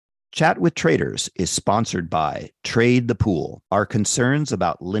Chat with Traders is sponsored by Trade the Pool. Are concerns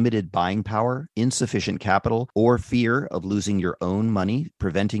about limited buying power, insufficient capital, or fear of losing your own money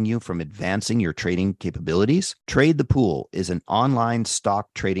preventing you from advancing your trading capabilities? Trade the Pool is an online stock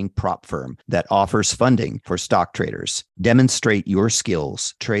trading prop firm that offers funding for stock traders. Demonstrate your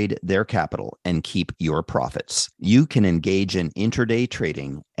skills, trade their capital, and keep your profits. You can engage in intraday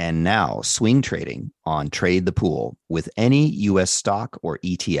trading and now swing trading on Trade the Pool with any U.S. stock or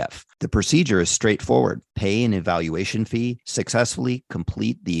ETF. The procedure is straightforward. Pay an evaluation fee, successfully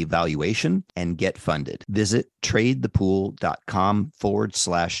complete the evaluation, and get funded. Visit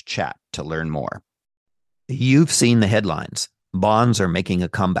tradethepool.com/chat to learn more. You've seen the headlines. Bonds are making a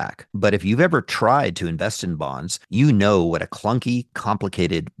comeback. But if you've ever tried to invest in bonds, you know what a clunky,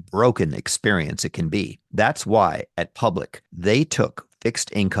 complicated, broken experience it can be. That's why at Public, they took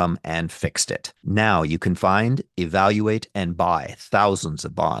fixed income and fixed it. Now you can find, evaluate, and buy thousands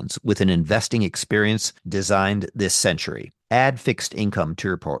of bonds with an investing experience designed this century. Add fixed income to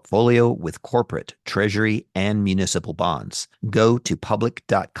your portfolio with corporate, treasury, and municipal bonds. Go to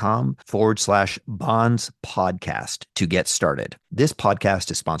public.com/bonds podcast to get started. This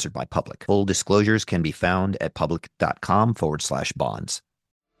podcast is sponsored by Public. Full disclosures can be found at public.com/bonds.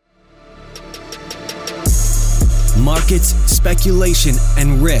 Markets, speculation,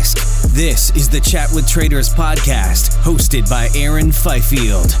 and risk. This is the Chat with Traders podcast, hosted by Aaron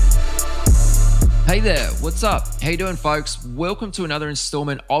Fifield. Hey there, what's up? How you doing, folks? Welcome to another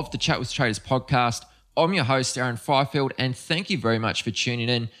installment of the Chat with Traders podcast. I'm your host, Aaron Fifield, and thank you very much for tuning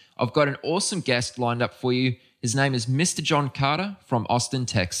in. I've got an awesome guest lined up for you. His name is Mr. John Carter from Austin,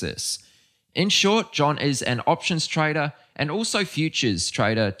 Texas. In short, John is an options trader and also futures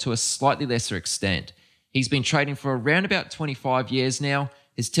trader to a slightly lesser extent. He's been trading for around about 25 years now.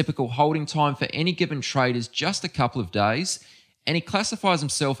 His typical holding time for any given trade is just a couple of days, and he classifies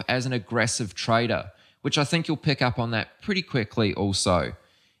himself as an aggressive trader, which I think you'll pick up on that pretty quickly also.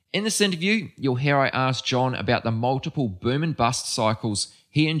 In this interview, you'll hear I ask John about the multiple boom and bust cycles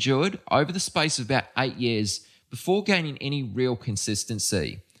he endured over the space of about 8 years before gaining any real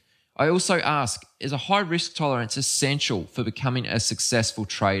consistency. I also ask, is a high risk tolerance essential for becoming a successful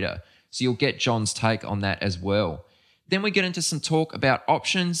trader? So you'll get John's take on that as well. Then we get into some talk about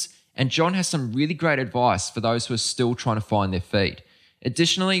options, and John has some really great advice for those who are still trying to find their feet.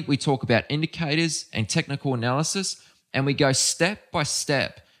 Additionally, we talk about indicators and technical analysis, and we go step by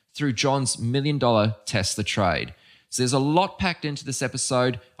step through John's $1 million Tesla trade. So there's a lot packed into this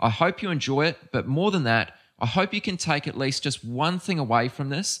episode. I hope you enjoy it, but more than that, I hope you can take at least just one thing away from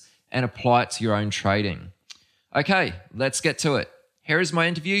this and apply it to your own trading. Okay, let's get to it. Here is my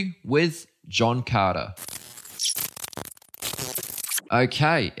interview with John Carter.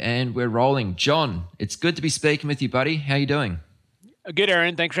 Okay, and we're rolling. John, it's good to be speaking with you, buddy. How you doing? Good,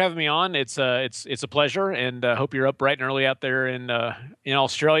 Aaron. Thanks for having me on. It's a pleasure, and hope you're up bright and early out there in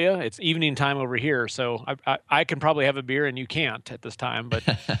Australia. It's evening time over here, so I can probably have a beer, and you can't at this time. But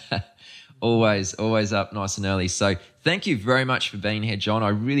always up nice and early. So thank you very much for being here, John. I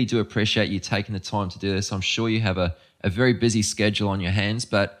really do appreciate you taking the time to do this. I'm sure you have a very busy schedule on your hands,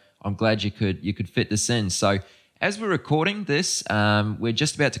 but I'm glad you could fit this in. So as we're recording this, we're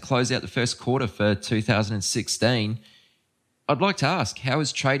just about to close out the first quarter for 2016. I'd like to ask, how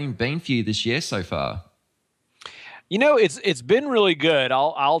has trading been for you this year so far? You know, it's been really good.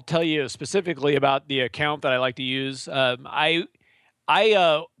 I'll tell you specifically about the account that I like to use. I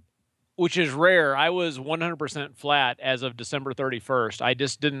which is rare. I was 100% flat as of December 31st. I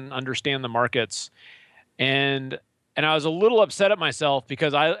just didn't understand the markets, and I was a little upset at myself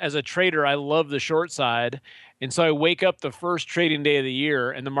because as a trader, I love the short side. And so I wake up the first trading day of the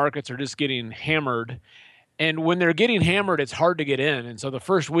year and the markets are just getting hammered. And when they're getting hammered, it's hard to get in. And so the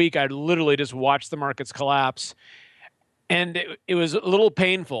first week, I literally just watched the markets collapse. And it was a little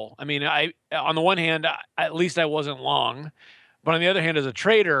painful. I mean, on the one hand, at least I wasn't long. But on the other hand, as a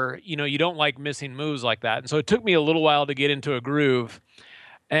trader, you don't like missing moves like that. And so it took me a little while to get into a groove.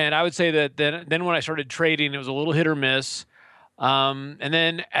 And I would say that then when I started trading, it was a little hit or miss. And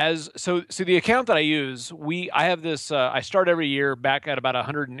then so the account that I use, I have this, I start every year back at about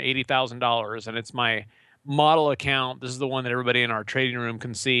 $180,000, and it's my model account. This is the one that everybody in our trading room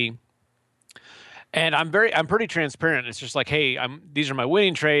can see. And I'm pretty transparent. It's just like, hey, these are my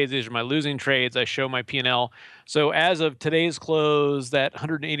winning trades. These are my losing trades. I show my P&L. So as of today's close, that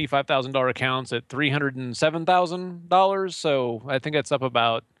 $185,000 account's at $307,000. So I think that's up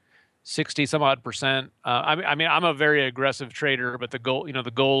about 60 some odd percent. I mean, I'm a very aggressive trader, but the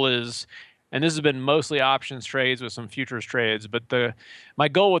goal is And this has been mostly options trades with some futures trades. But my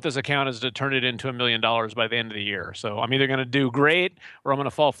goal with this account is to turn it into $1 million by the end of the year. So I'm either going to do great or I'm going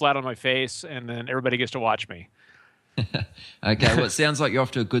to fall flat on my face, and then everybody gets to watch me. Okay, well, it sounds like you're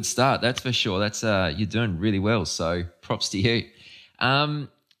off to a good start. That's for sure. That's you're doing really well. So props to you. Now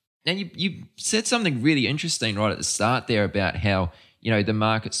you said something really interesting right at the start there about how, the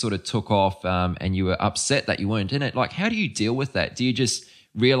market sort of took off and you were upset that you weren't in it. Like, how do you deal with that? Do you just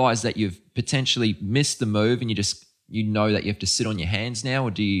realize that you've potentially missed the move and you know that you have to sit on your hands now, or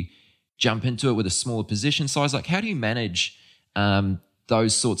do you jump into it with a smaller position size? Like, how do you manage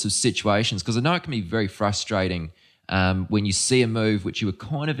those sorts of situations? Because I know it can be very frustrating when you see a move which you were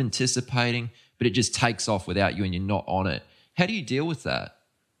kind of anticipating, but it just takes off without you and you're not on it. How do you deal with that?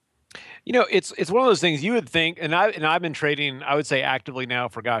 It's one of those things you would think, and I've been trading, I would say actively now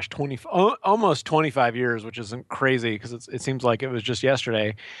for almost 25 years, which isn't crazy because it seems like it was just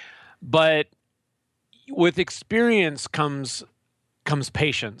yesterday. But with experience comes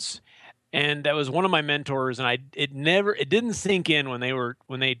patience, and that was one of my mentors, and it didn't sink in when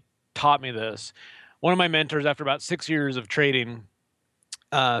they taught me this. One of my mentors, after about 6 years of trading,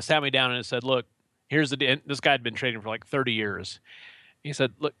 sat me down and said, "Look, this guy had been trading for like 30 years." He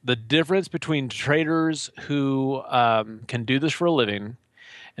said, look, the difference between traders who can do this for a living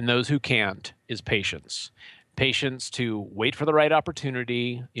and those who can't is patience. Patience to wait for the right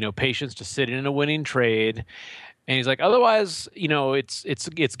opportunity, patience to sit in a winning trade. And he's like, otherwise,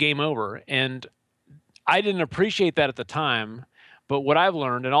 it's game over. And I didn't appreciate that at the time. But what I've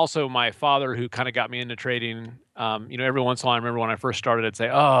learned, and also my father who kind of got me into trading, every once in a while, I remember when I first started, I'd say,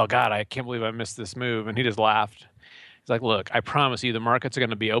 oh, God, I can't believe I missed this move. And he just laughed. He's like, look, I promise you the markets are going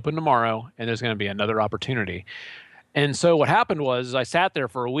to be open tomorrow and there's going to be another opportunity. And so what happened was I sat there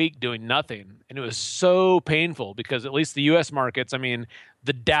for a week doing nothing. And it was so painful because at least the U.S. markets,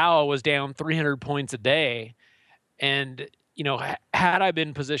 the Dow was down 300 points a day. And, had I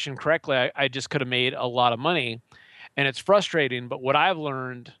been positioned correctly, I just could have made a lot of money. And it's frustrating. But what I've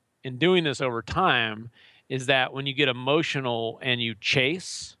learned in doing this over time is that when you get emotional and you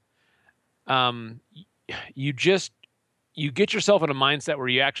chase, you get yourself in a mindset where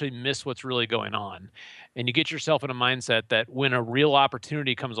you actually miss what's really going on. And you get yourself in a mindset that when a real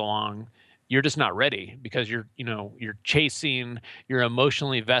opportunity comes along, you're just not ready because you're chasing, you're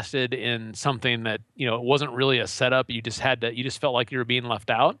emotionally vested in something that, it wasn't really a setup. You just felt like you were being left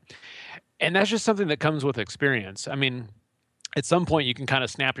out. And that's just something that comes with experience. At some point you can kind of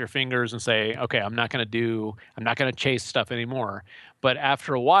snap your fingers and say, okay, I'm not going to chase stuff anymore. But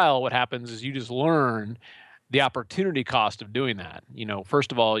after a while, what happens is you just learn the opportunity cost of doing that.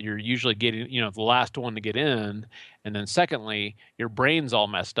 First of all, you're usually getting, the last one to get in. And then secondly, your brain's all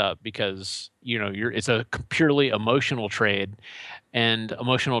messed up because, it's a purely emotional trade, and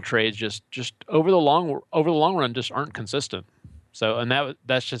emotional trades just over the long run just aren't consistent. So, and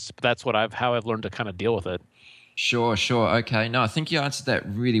that's how I've learned to kind of deal with it. Sure. Okay. No, I think you answered that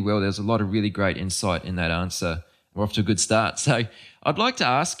really well. There's a lot of really great insight in that answer. We're off to a good start. So I'd like to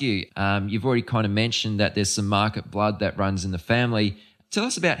ask you, you've already kind of mentioned that there's some market blood that runs in the family. Tell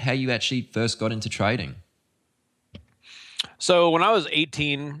us about how you actually first got into trading. So when I was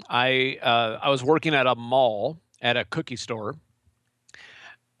 18, I was working at a mall at a cookie store,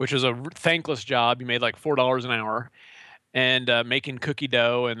 which was a thankless job. You made like $4 an hour. And making cookie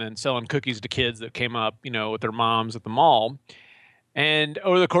dough and then selling cookies to kids that came up, with their moms at the mall. And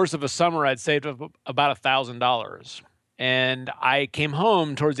over the course of a summer, I'd saved up about $1,000. And I came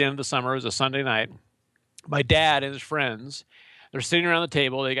home towards the end of the summer. It was a Sunday night. My dad and his friends, they're sitting around the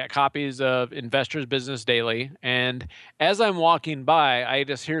table. They got copies of Investor's Business Daily. And as I'm walking by, I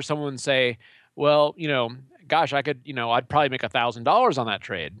just hear someone say, well, gosh, I could, I'd probably make $1,000 on that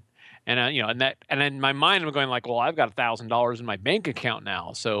trade. And and then my mind, I'm going like, well, I've got $1,000 in my bank account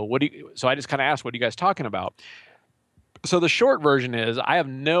now. So so I just kind of asked, what are you guys talking about? So the short version is I had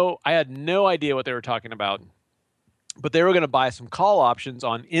no idea what they were talking about, but they were going to buy some call options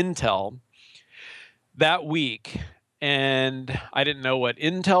on Intel that week. And I didn't know what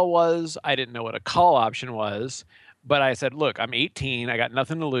Intel was. I didn't know what a call option was, but I said, look, I'm 18. I got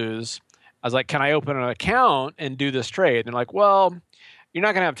nothing to lose. I was like, can I open an account and do this trade? And they're like, well, you're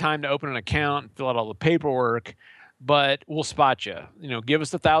not going to have time to open an account and fill out all the paperwork, but we'll spot you. Give us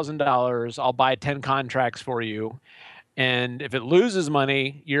the $1,000. I'll buy 10 contracts for you. And if it loses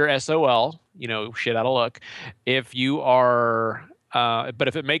money, you're SOL, shit out of luck. If you are, but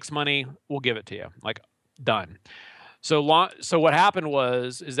if it makes money, we'll give it to you. Like, done. So what happened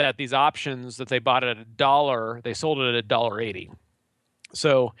is that these options that they bought at $1, they sold it at $1.80.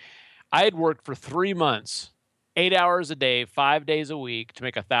 So I had worked for 3 months 8 hours a day, 5 days a week to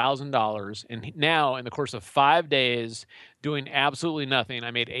make $1,000. And now, in the course of 5 days, doing absolutely nothing,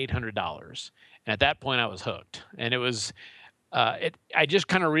 I made $800. And at that point, I was hooked. And it was, I just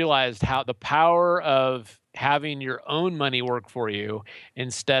kind of realized how the power of having your own money work for you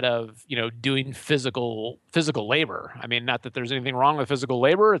instead of, doing physical labor. I mean, not that there's anything wrong with physical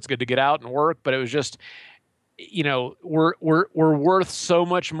labor. It's good to get out and work, but it was just, we're worth so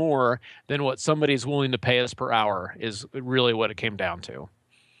much more than what somebody's willing to pay us per hour is really what it came down to.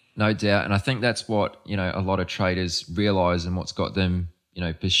 No doubt. And I think that's what, a lot of traders realize and what's got them,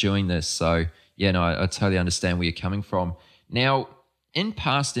 pursuing this. So yeah, no, I totally understand where you're coming from. Now, in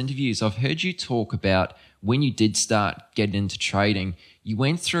past interviews, I've heard you talk about when you did start getting into trading, you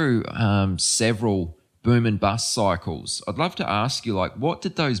went through several boom and bust cycles. I'd love to ask you, what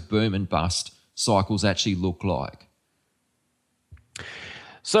did those boom and bust cycles actually look like?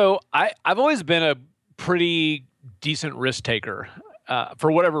 So I've always been a pretty decent risk taker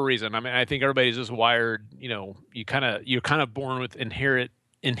for whatever reason. I mean, I think everybody's just wired. You're kind of born with inherent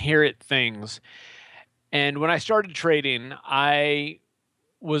things. And when I started trading, I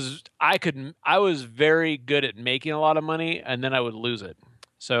was very good at making a lot of money, and then I would lose it.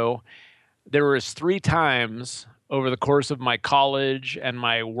 So there was 3 times over the course of my college and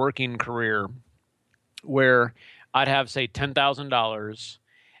my working career where I'd have, say, $10,000,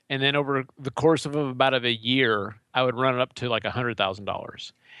 and then over the course of about a year, I would run it up to like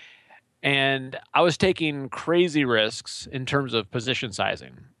 $100,000. And I was taking crazy risks in terms of position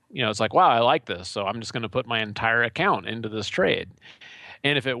sizing. It's like, wow, I like this, so I'm just going to put my entire account into this trade.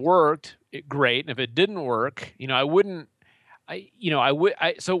 And if it worked, great. And if it didn't work, I wouldn't.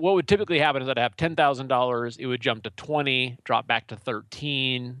 So what would typically happen is I'd have $10,000. It would jump to 20, drop back to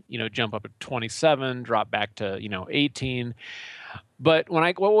 13. Jump up to 27, drop back to 18. But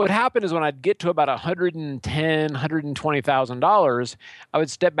what would happen is when I'd get to about $110,000, $120,000, I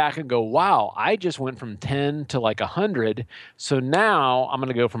would step back and go, wow, I just went from 10 to like 100. So now I'm going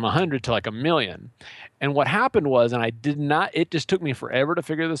to go from 100 to like $1 million. And what happened was, and it just took me forever to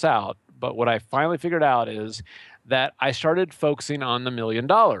figure this out. But what I finally figured out is that I started focusing on the $1 million.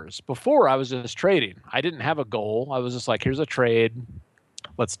 Before, I was just trading. I didn't have a goal. I was just like, here's a trade.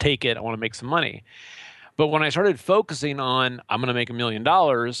 Let's take it. I want to make some money. But when I started focusing on, I'm going to make $1 million,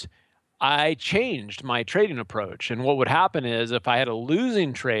 I changed my trading approach. And what would happen is if I had a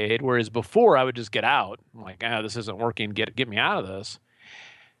losing trade, whereas before I would just get out, I'm like, this isn't working, get me out of this.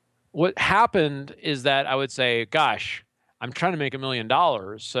 What happened is that I would say, gosh, I'm trying to make $1 million,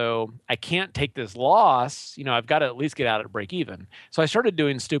 so I can't take this loss. I've got to at least get out at break even. So I started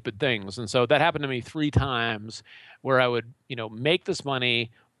doing stupid things. And so that happened to me 3 times where I would, make this money,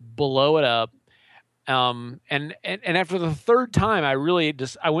 blow it up. And after the 3rd time, I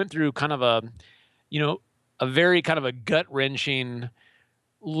went through kind of a very kind of a gut wrenching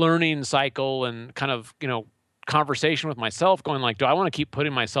learning cycle and kind of, conversation with myself going like, do I want to keep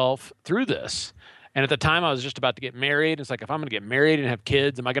putting myself through this? And at the time I was just about to get married. It's like, if I'm going to get married and have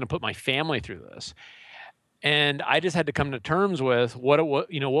kids, am I going to put my family through this? And I just had to come to terms with what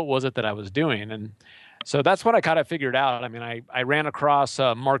was it that I was doing? And so that's what I kind of figured out. I mean, I ran across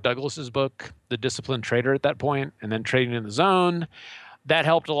Mark Douglas's book, The Disciplined Trader, at that point, and then Trading in the Zone. That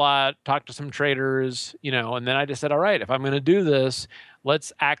helped a lot. Talked to some traders, and then I just said, all right, if I'm going to do this,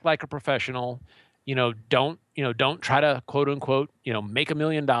 let's act like a professional. Don't try to quote unquote, make $1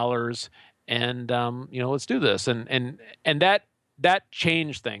 million, and let's do this. And that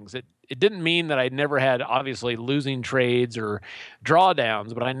changed things. It didn't mean that I never had obviously losing trades or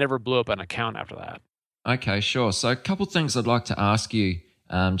drawdowns, but I never blew up an account after that. Okay, sure. So a couple of things I'd like to ask you,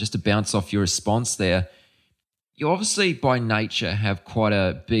 just to bounce off your response there. You obviously, by nature, have quite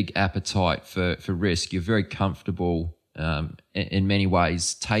a big appetite for risk. You're very comfortable in many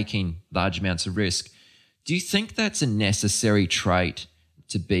ways taking large amounts of risk. Do you think that's a necessary trait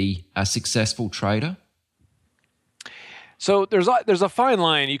to be a successful trader? So there's a fine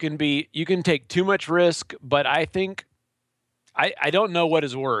line. You can take too much risk, but I think I don't know what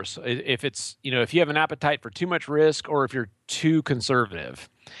is worse. If it's, if you have an appetite for too much risk or if you're too conservative.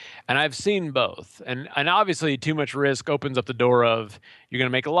 And I've seen both. And obviously too much risk opens up the door of you're going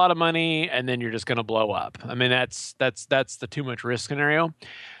to make a lot of money and then you're just going to blow up. I mean, that's the too much risk scenario.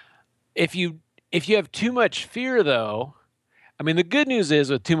 If you have too much fear though, I mean, the good news is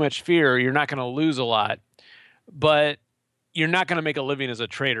with too much fear, you're not going to lose a lot, but you're not going to make a living as a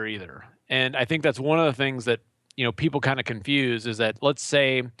trader either. And I think that's one of the things that, people kind of confuse is that, let's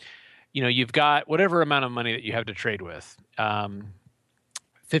say, you've got whatever amount of money that you have to trade with, $50,000,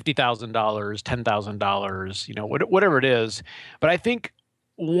 $10,000, whatever it is. But I think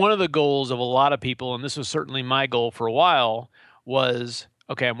one of the goals of a lot of people, and this was certainly my goal for a while, was,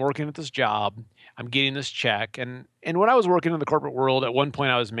 okay, I'm working at this job, I'm getting this check. And when I was working in the corporate world, at one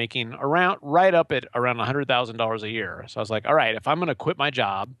point I was making right up at around $100,000 a year. So I was like, all right, if I'm going to quit my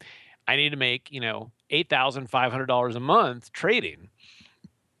job, I need to make, $8,500 a month trading.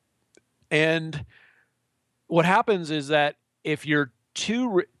 And what happens is that if you're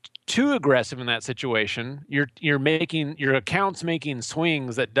too aggressive in that situation, your account's making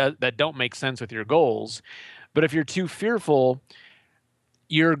swings that don't make sense with your goals. But if you're too fearful,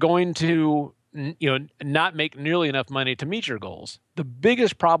 you're going to not make nearly enough money to meet your goals. The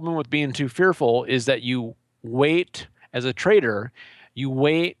biggest problem with being too fearful is that you wait, as a trader, you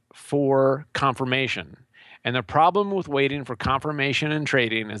wait for confirmation. And the problem with waiting for confirmation in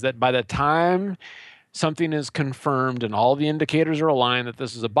trading is that by the time something is confirmed and all the indicators are aligned that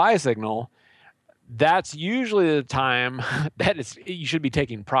this is a buy signal, that's usually the time that you should be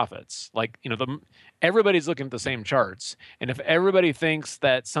taking profits. Like, everybody's looking at the same charts. And if everybody thinks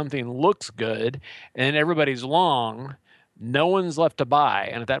that something looks good and everybody's long, no one's left to buy.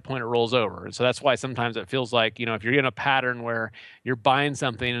 And at that point, it rolls over. And so that's why sometimes it feels like, if you're in a pattern where you're buying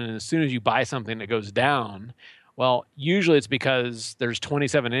something and as soon as you buy something, it goes down. Well, usually it's because there's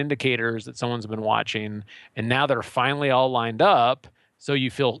 27 indicators that someone's been watching, and now they're finally all lined up. So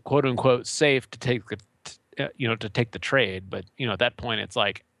you feel quote unquote safe to take the trade. But, at that point, it's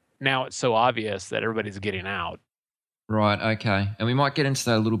like, now it's so obvious that everybody's getting out. Right. Okay. And we might get into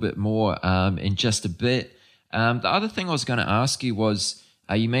that a little bit more in just a bit. The other thing I was going to ask you was,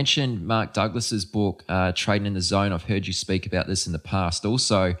 you mentioned Mark Douglas's book, Trading in the Zone. I've heard you speak about this in the past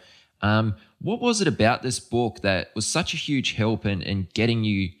also. What was it about this book that was such a huge help in getting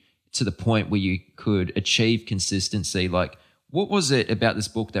you to the point where you could achieve consistency? Like, what was it about this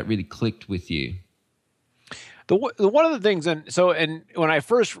book that really clicked with you? One of the things, and when I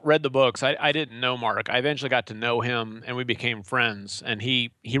first read the books, I didn't know Mark. I eventually got to know him, and we became friends. And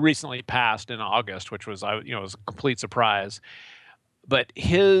he recently passed in August, which was was a complete surprise. But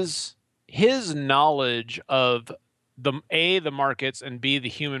his knowledge of the markets, and B, the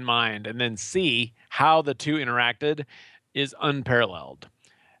human mind, and then C, how the two interacted, is unparalleled.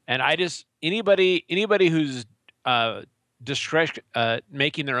 And anybody who's discretion,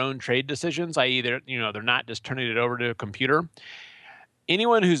 making their own trade decisions, i.e., they're not just turning it over to a computer.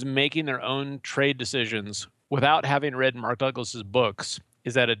 Anyone who's making their own trade decisions without having read Mark Douglas's books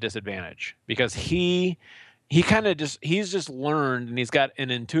is at a disadvantage, because he's just learned, and he's got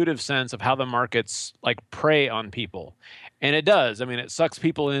an intuitive sense of how the markets like prey on people. And it does. I mean, it sucks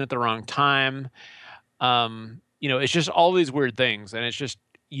people in at the wrong time. It's just all these weird things. And it's just,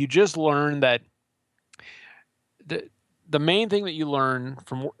 you just learn that the main thing that you learn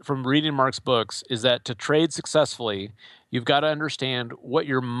from reading Mark's books is that to trade successfully, you've got to understand what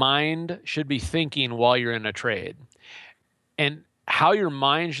your mind should be thinking while you're in a trade. And how your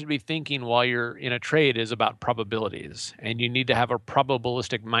mind should be thinking while you're in a trade is about probabilities. And you need to have a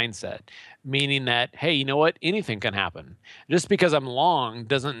probabilistic mindset, meaning that, hey, you know what? Anything can happen. Just because I'm long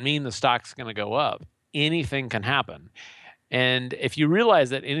doesn't mean the stock's going to go up. Anything can happen. And if you realize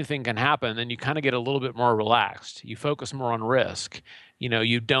that anything can happen, then you kind of get a little bit more relaxed. You focus more on risk.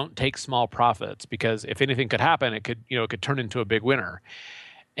 You don't take small profits, because if anything could happen, it could turn into a big winner.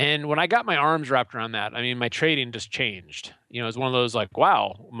 And when I got my arms wrapped around that, I mean, my trading just changed. It's one of those like,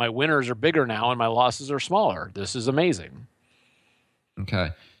 wow, my winners are bigger now and my losses are smaller. This is amazing. Okay.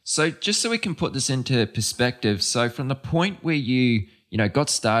 So just so we can put this into perspective, so from the point where you got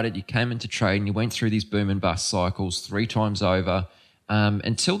started, you came into trading, you went through these boom and bust cycles 3 times over,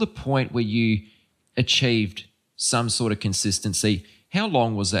 until the point where you achieved some sort of consistency, how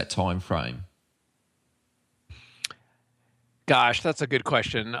long was that time frame? Gosh, that's a good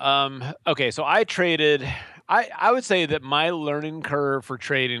question. Okay, so I traded. I would say that my learning curve for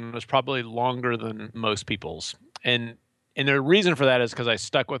trading was probably longer than most people's, and the reason for that is because I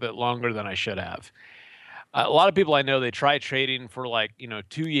stuck with it longer than I should have. A lot of people I know, they try trading for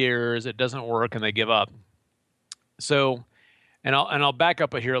 2 years, it doesn't work, and they give up. So, and I'll back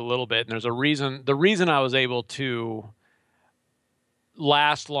up here a little bit. And there's a reason. The reason I was able to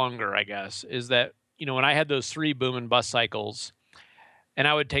last longer, I guess, is that when I had those 3 boom and bust cycles, and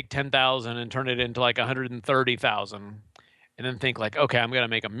I would take 10,000 and turn it into like 130,000, and then think like, okay, I'm going to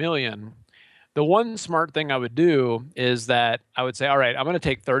make $1 million. The one smart thing I would do is that I would say, all right, I'm going to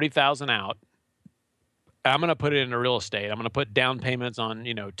take 30,000 out. I'm going to put it into real estate. I'm going to put down payments on,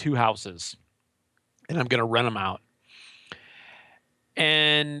 2 houses, and I'm going to rent them out.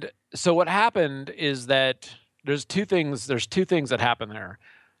 And so what happened is that there's two things that happen there.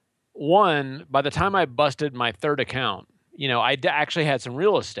 One, by the time I busted my third account, actually had some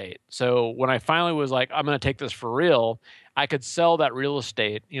real estate. So when I finally was like, I'm going to take this for real, I could sell that real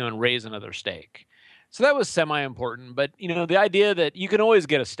estate, and raise another stake. So that was semi-important. But, the idea that you can always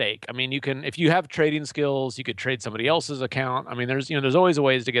get a stake. I mean, if you have trading skills, you could trade somebody else's account. I mean, there's always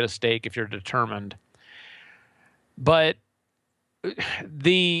ways to get a stake if you're determined. But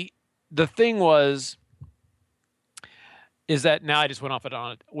the thing is that now I just went off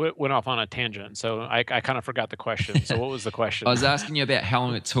on a tangent, so I kind of forgot the question. So what was the question? I was asking you about how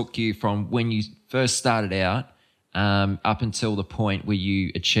long it took you from when you first started out up until the point where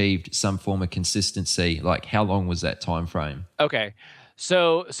you achieved some form of consistency. Like, how long was that time frame? Okay,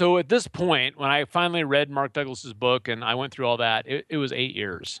 so at this point, when I finally read Mark Douglas's book and I went through all that, it was 8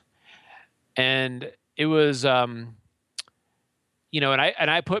 years, and it was and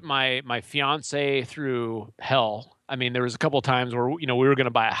I put my fiance through hell. I mean, there was a couple of times where, we were going to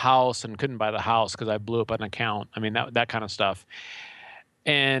buy a house and couldn't buy the house because I blew up an account. I mean, that kind of stuff.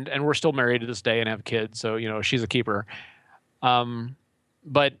 And we're still married to this day and have kids. So, she's a keeper.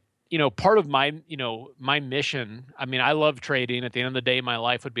 But, part of my mission, I mean, I love trading. At the end of the day, my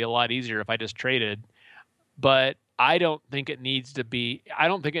life would be a lot easier if I just traded. But I don't think it needs to be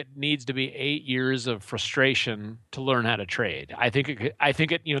 8 years of frustration to learn how to trade. I think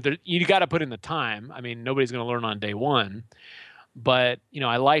you got to put in the time. I mean, nobody's going to learn on day one, but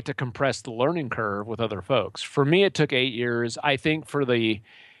I like to compress the learning curve with other folks. For me, it took 8 years. I think for the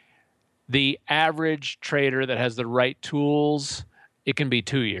average trader that has the right tools, it can be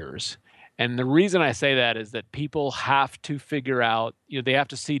 2 years. And the reason I say that is that people have to figure out, they have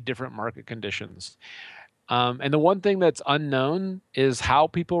to see different market conditions. And the one thing that's unknown is how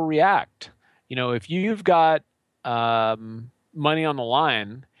people react. If you've got money on the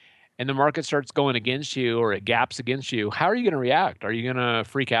line and the market starts going against you or it gaps against you, how are you going to react? Are you going to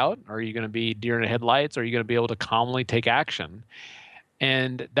freak out? Are you going to be deer in the headlights? Are you going to be able to calmly take action?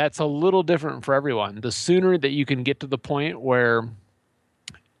 And that's a little different for everyone. The sooner that you can get to the point where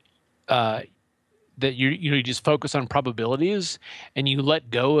that you just focus on probabilities and you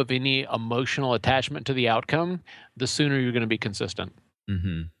let go of any emotional attachment to the outcome, the sooner you're going to be consistent.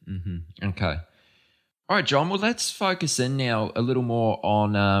 Okay. All right, John, well, let's focus in now a little more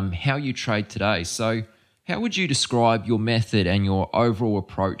on how you trade today. So how would you describe your method and your overall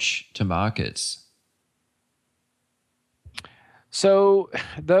approach to markets? So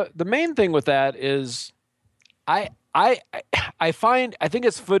the main thing with that is I think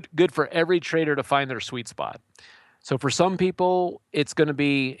it's good for every trader to find their sweet spot. So for some people, it's going to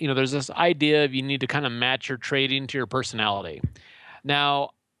be, there's this idea of you need to kind of match your trading to your personality.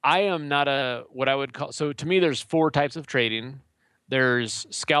 Now, I am not what I would call, so to me, there's 4 types of trading. There's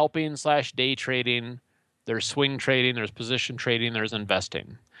scalping / day trading, there's swing trading, there's position trading, there's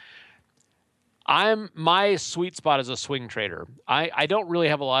investing. My sweet spot is a swing trader. I don't really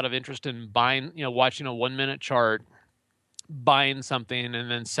have a lot of interest in buying, watching a 1 minute chart, buying something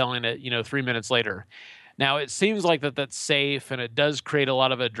and then selling it, 3 minutes later. Now, it seems like that's safe and it does create a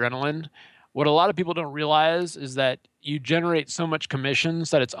lot of adrenaline. What a lot of people don't realize is that you generate so much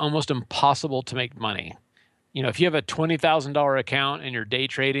commissions that it's almost impossible to make money. If you have a $20,000 account and you're day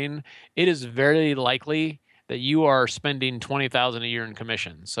trading, it is very likely that you are spending $20,000 a year in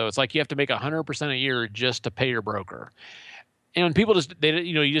commissions. So it's like you have to make 100% a year just to pay your broker. And people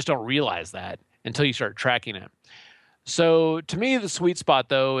you just don't realize that until you start tracking it. So to me, the sweet spot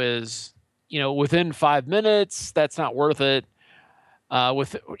though is, within 5 minutes, that's not worth it.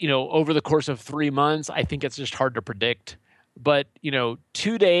 Over the course of 3 months, I think it's just hard to predict. But,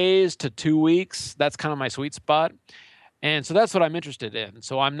 2 days to 2 weeks, that's kind of my sweet spot. And so that's what I'm interested in.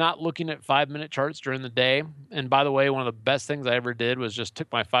 So I'm not looking at 5-minute charts during the day. And by the way, one of the best things I ever did was just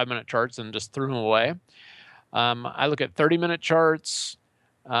took my 5-minute charts and just threw them away. I look at 30-minute charts,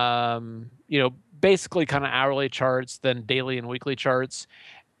 basically kind of hourly charts, then daily and weekly charts.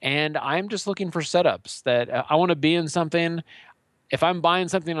 And I'm just looking for setups that I want to be in something. If I'm buying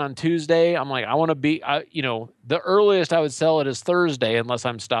something on Tuesday, I'm like, I want to be, the earliest I would sell it is Thursday unless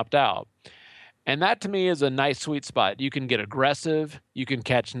I'm stopped out. And that to me is a nice sweet spot. You can get aggressive. You can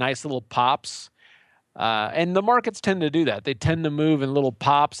catch nice little pops. And the markets tend to do that. They tend to move in little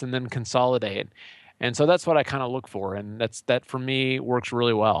pops and then consolidate. And so that's what I kind of look for. And that for me works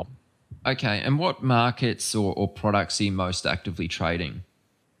really well. Okay. And what markets or products are you most actively trading?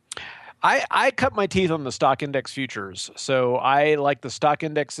 I cut my teeth on the stock index futures. So I like the stock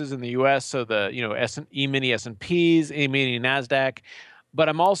indexes in the U.S. So the E-mini S&Ps, E-mini NASDAQ. But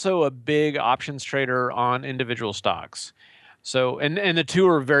I'm also a big options trader on individual stocks. So and the two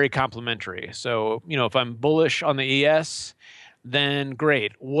are very complementary. So if I'm bullish on the ES, then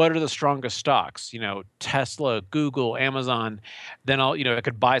great. What are the strongest stocks? Tesla, Google, Amazon. Then I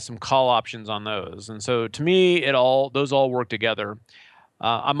could buy some call options on those. And so to me, those all work together.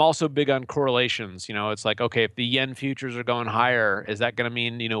 I'm also big on correlations. It's like, okay, if the yen futures are going higher, is that going to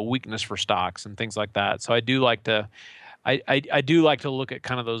mean, weakness for stocks and things like that? So I do like to look at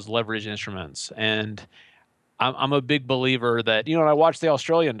kind of those leverage instruments. And I'm a big believer that, and I watch the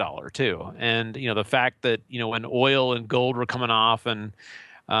Australian dollar too. And, the fact that, when oil and gold were coming off and,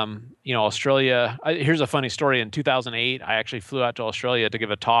 Australia, here's a funny story. In 2008, I actually flew out to Australia to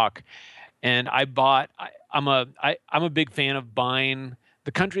give a talk, and I'm a big fan of buying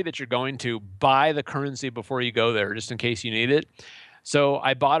the country that you're going to, buy the currency before you go there, just in case you need it. So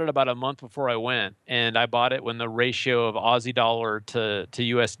I bought it about a month before I went, and I bought it when the ratio of Aussie dollar to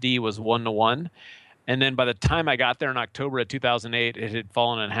USD was 1-to-1. And then by the time I got there in October of 2008, it had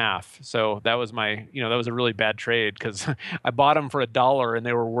fallen in half. So that was that was a really bad trade, because I bought them for $1 and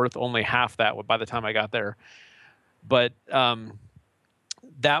they were worth only half that by the time I got there. But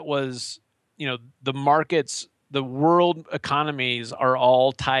that was, the markets, the world economies are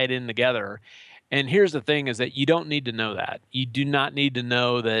all tied in together. And here's the thing is that you don't need to know that. You do not need to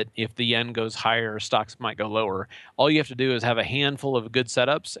know that if the yen goes higher, stocks might go lower. All you have to do is have a handful of good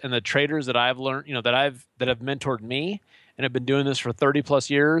setups. And the traders that I've learned, that have mentored me and have been doing this for 30 plus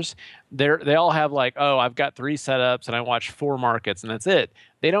years, they all have like, oh, I've got 3 setups and I watch 4 markets and that's it.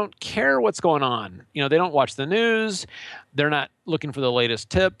 They don't care what's going on. They don't watch the news. They're not looking for the latest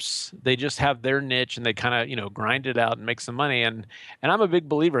tips. They just have their niche and they kind of, grind it out and make some money. And I'm a big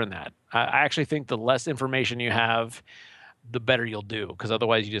believer in that. I actually think the less information you have, the better you'll do, because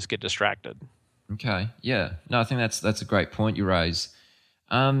otherwise you just get distracted. Okay. Yeah. No, I think that's a great point you raise.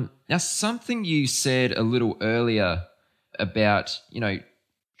 Now, something you said a little earlier about,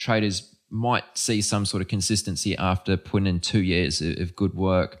 traders might see some sort of consistency after putting in 2 years of good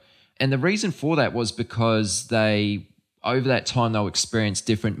work. And the reason for that was because over that time, they'll experience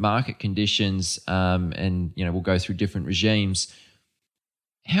different market conditions and, we'll go through different regimes.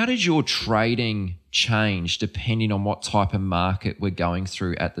 How did your trading change depending on what type of market we're going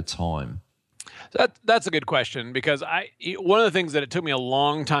through at the time? That's a good question, because one of the things that it took me a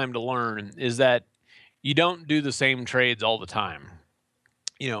long time to learn is that you don't do the same trades all the time.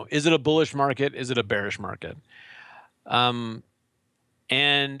 Is it a bullish market? Is it a bearish market? And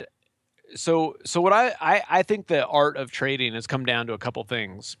so what I think the art of trading has come down to a couple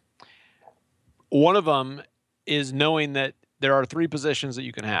things. One of them is knowing that there are 3 positions that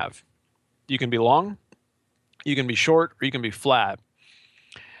you can have. You can be long, you can be short, or you can be flat.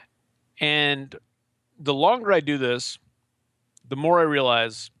 And the longer I do this, the more I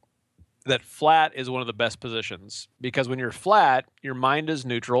realize that flat is one of the best positions, because when you're flat, your mind is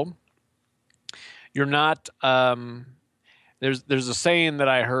neutral. You're not. There's a saying that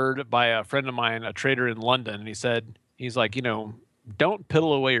I heard by a friend of mine, a trader in London, and he's like, don't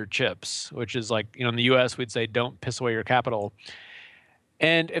piddle away your chips, which is like, in the U.S. we'd say don't piss away your capital.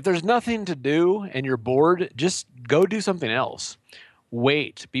 And if there's nothing to do and you're bored, just go do something else.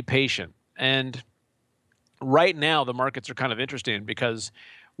 Wait, be patient. And right now the markets are kind of interesting, because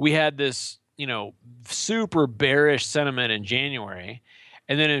we had this, super bearish sentiment in January.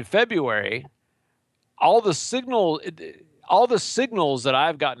 And then in February, all the signals that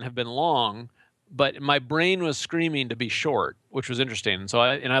I've gotten have been long, but my brain was screaming to be short, which was interesting. And so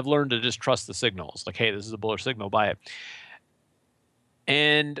I've learned to just trust the signals. Like, hey, this is a bullish signal, buy it.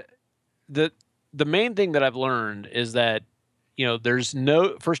 And the main thing that I've learned is that, there's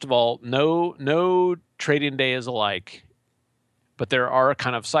first of all, no trading day is alike, but there are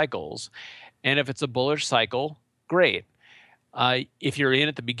kind of cycles. And if it's a bullish cycle, great. If you're in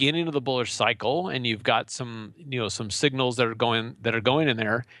at the beginning of the bullish cycle and you've got some signals that are going in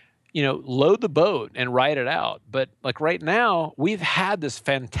there, load the boat and ride it out. But like right now, we've had this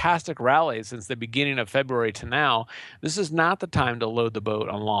fantastic rally since the beginning of February to now. This is not the time to load the boat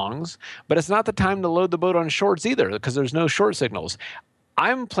on longs, but it's not the time to load the boat on shorts either, because there's no short signals.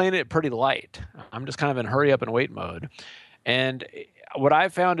 I'm playing it pretty light. I'm just kind of in hurry up and wait mode. And what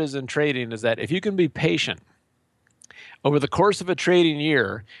I've found is in trading is that if you can be patient over the course of a trading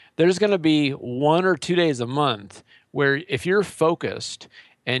year, there's going to be 1 or 2 days a month where if you're focused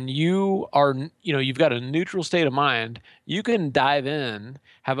and you've got a neutral state of mind, you can dive in,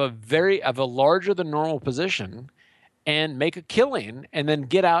 have a larger than normal position, and make a killing, and then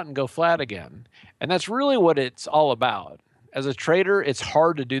get out and go flat again. And that's really what it's all about. As a trader, it's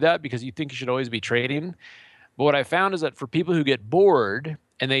hard to do that because you think you should always be trading. But what I found is that for people who get bored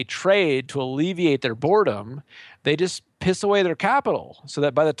and they trade to alleviate their boredom, they just piss away their capital, so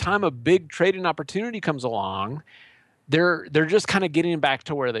that by the time a big trading opportunity comes along, they're just kind of getting back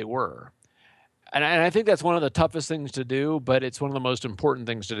to where they were. And I think that's one of the toughest things to do, but it's one of the most important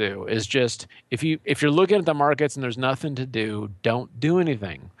things to do, is just if you're looking at the markets and there's nothing to do, don't do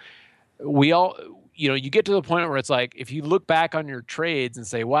anything. We all, you get to the point where it's like, if you look back on your trades and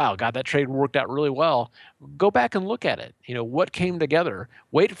say, wow, God, that trade worked out really well, go back and look at it. What came together?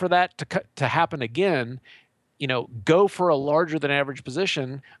 Wait for that to happen again. Go for a larger than average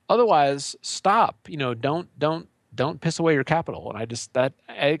position. Otherwise, stop. Don't piss away your capital. And I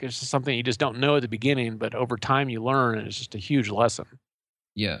think it's just something you just don't know at the beginning, but over time you learn, and it's just a huge lesson.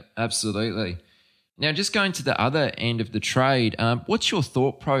 Yeah, absolutely. Now, just going to the other end of the trade, what's your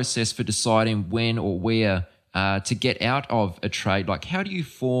thought process for deciding when or where to get out of a trade? Like, how do you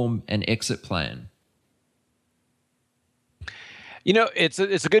form an exit plan? It's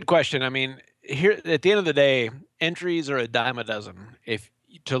a good question. I mean, here at the end of the day, entries are a dime a dozen.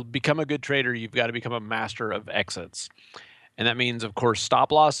 To become a good trader, you've got to become a master of exits. And that means, of course, stop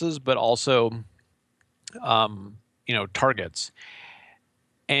losses, but also, targets.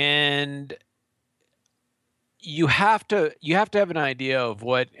 And you have to have an idea of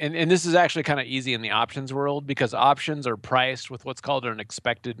what, and this is actually kind of easy in the options world, because options are priced with what's called an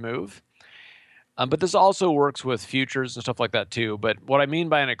expected move. But this also works with futures and stuff like that too. But what I mean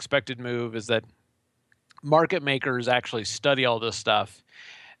by an expected move is that market makers actually study all this stuff,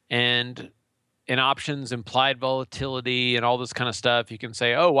 and in options, implied volatility and all this kind of stuff, you can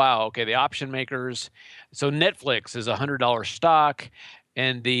say, oh, wow, okay, the option makers, so Netflix is a $100 stock,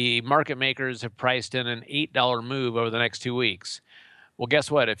 and the market makers have priced in an $8 move over the next 2 weeks. Well, guess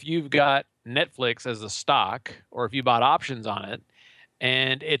what? If you've got Netflix as a stock, or if you bought options on it,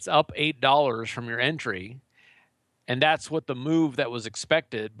 and it's up $8 from your entry, and that's what the move that was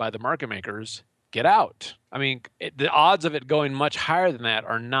expected by the market makers, get out. I mean, the odds of it going much higher than that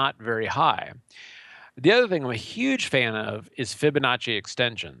are not very high. The other thing I'm a huge fan of is Fibonacci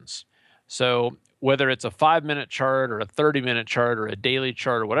extensions. So whether it's a 5-minute chart or a 30-minute chart or a daily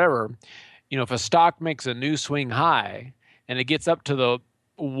chart or whatever, if a stock makes a new swing high and it gets up to the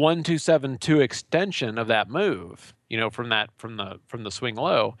 1272 extension of that move, from the swing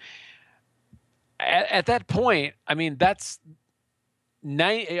low, at that point, I mean, that's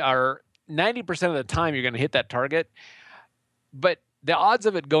 90% of the time you're going to hit that target, but the odds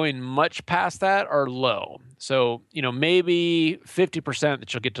of it going much past that are low. So, maybe 50%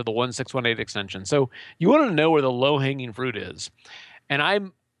 that you'll get to the 1618 extension. So you want to know where the low-hanging fruit is.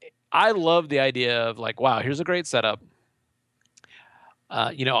 And I love the idea of like, wow, here's a great setup.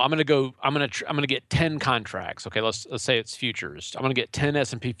 I'm going to get 10 contracts. Okay, let's say it's futures. I'm going to get 10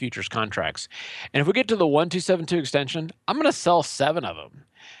 S&P futures contracts. And if we get to the 1272 extension, I'm going to sell 7 of them.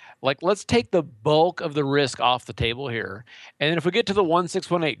 Like, let's take the bulk of the risk off the table here. And then if we get to the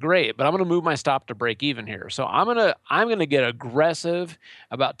 1618, great, but I'm going to move my stop to break even here. So I'm going to get aggressive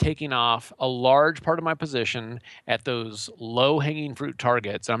about taking off a large part of my position at those low-hanging fruit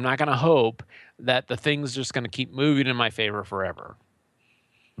targets. I'm not going to hope that the thing's just going to keep moving in my favor forever.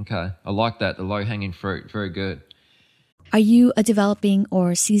 Okay. I like that. The low-hanging fruit. Very good. Are you a developing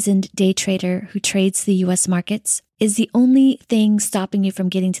or seasoned day trader who trades the U.S. markets? Is the only thing stopping you from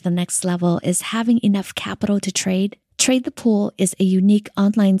getting to the next level is having enough capital to trade? Trade the Pool is a unique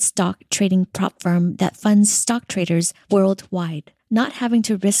online stock trading prop firm that funds stock traders worldwide. Not having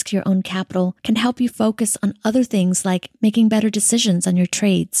to risk your own capital can help you focus on other things like making better decisions on your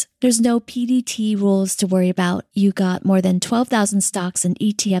trades. There's no PDT rules to worry about. You got more than 12,000 stocks and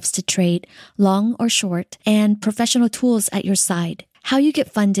ETFs to trade, long or short, and professional tools at your side. How you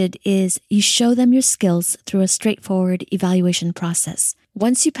get funded is you show them your skills through a straightforward evaluation process.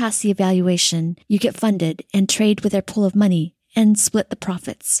 Once you pass the evaluation, you get funded and trade with their pool of money and split the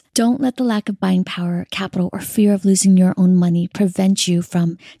profits. Don't let the lack of buying power, capital, or fear of losing your own money prevent you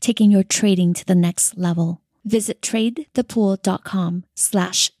from taking your trading to the next level. Visit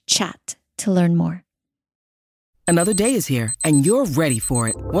tradethepool.com/chat to learn more. Another day is here and you're ready for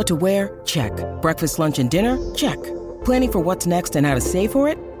it. What to wear? Check. Breakfast, lunch, and dinner? Check. Planning for what's next and how to save for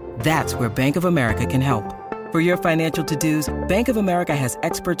it? That's where Bank of America can help. For your financial to-dos, Bank of America has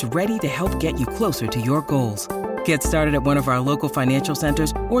experts ready to help get you closer to your goals. Get started at one of our local financial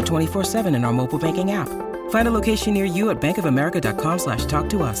centers or 24/7 in our mobile banking app. Find a location near you at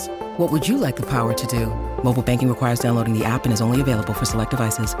bankofamerica.com/talktous. What would you like the power to do? Mobile banking requires downloading the app and is only available for select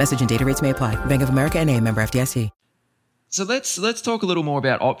devices. Message and data rates may apply. Bank of America N.A., member FDIC. So let's talk a little more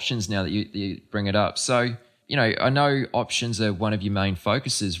about options now that you bring it up. So, I know options are one of your main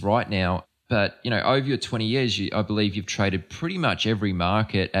focuses right now, but, over your 20 years, I believe you've traded pretty much every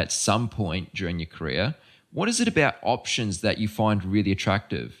market at some point during your career. What is it about options that you find really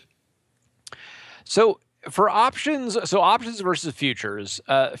attractive? So for options, so options versus futures,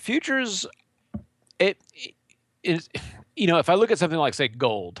 futures, it is, if I look at something like, say,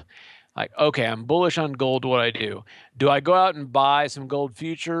 gold, like, okay, I'm bullish on gold. What do I do? Do I go out and buy some gold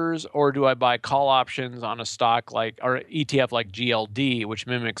futures, or do I buy call options on a stock or ETF like GLD, which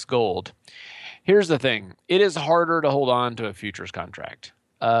mimics gold? Here's the thing. It is harder to hold on to a futures contract.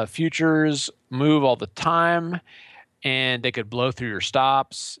 Futures move all the time, and they could blow through your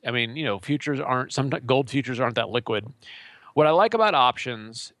stops. I mean, sometimes gold futures aren't that liquid. What I like about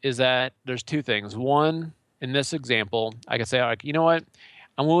options is that there's two things. One, in this example, I could say, like, you know what?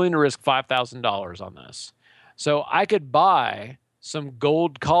 I'm willing to risk $5,000 on this. So I could buy some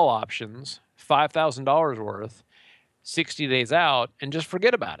gold call options, $5,000 worth, 60 days out, and just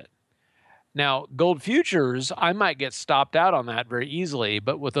forget about it. Now, gold futures, I might get stopped out on that very easily,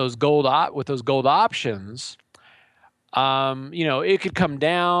 but with those gold options, it could come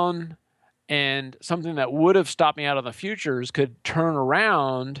down, and something that would have stopped me out on the futures could turn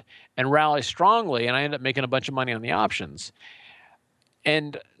around and rally strongly, and I end up making a bunch of money on the options.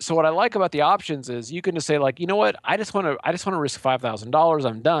 And so what I like about the options is you can just say, like, you know what, I just want to risk $5,000.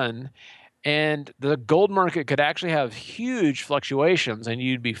 I'm done. And the gold market could actually have huge fluctuations, and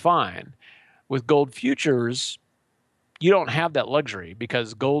you'd be fine. With gold futures, you don't have that luxury,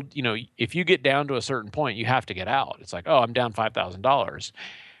 because gold, if you get down to a certain point, you have to get out. It's like, oh, I'm down $5,000.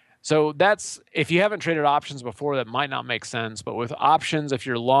 So if you haven't traded options before, that might not make sense. But with options, if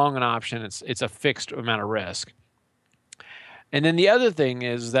you're long an option, it's a fixed amount of risk. And then the other thing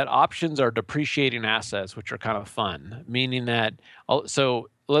is that options are depreciating assets, which are kind of fun, meaning that, so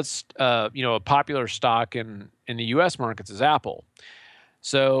let's, a popular stock in the U.S. markets is Apple.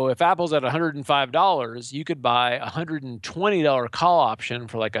 So if Apple's at $105, you could buy a $120 call option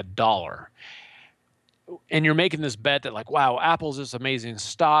for like $1. And you're making this bet that, like, wow, Apple's this amazing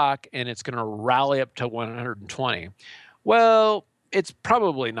stock and it's going to rally up to 120. Well, it's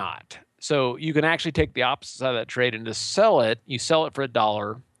probably not. So you can actually take the opposite side of that trade and just sell it. You sell it for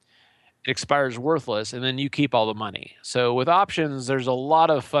 $1. It expires worthless, and then you keep all the money. So with options, there's a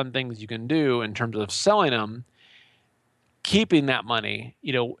lot of fun things you can do in terms of selling them, keeping that money,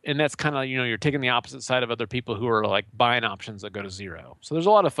 and that's kind of, you're taking the opposite side of other people who are like buying options that go to zero. So there's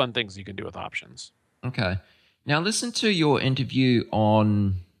a lot of fun things you can do with options. Okay. Now listen to your interview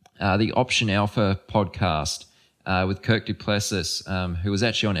on the Option Alpha podcast with Kirk Duplessis, who was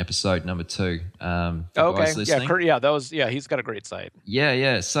actually on episode number 2. Okay. Yeah, Kurt, he's got a great site.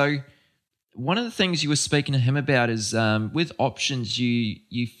 Yeah. So one of the things you were speaking to him about is with options,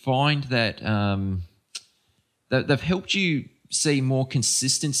 you find that they've helped you see more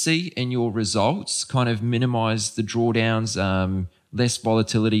consistency in your results, kind of minimize the drawdowns, less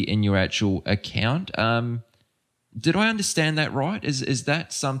volatility in your actual account. Did I understand that right? Is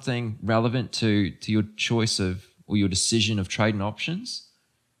that something relevant to your choice of, or your decision of trading options?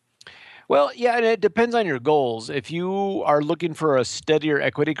 Well, yeah, and it depends on your goals. If you are looking for a steadier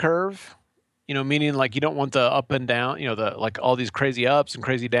equity curve, meaning like you don't want the up and down, like all these crazy ups and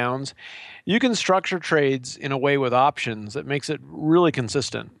crazy downs, you can structure trades in a way with options that makes it really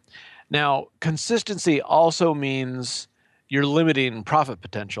consistent. Now, consistency also means you're limiting profit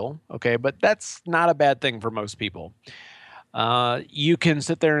potential, okay? But that's not a bad thing for most people. You can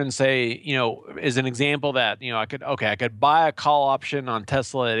sit there and say, as an example that, I could buy a call option on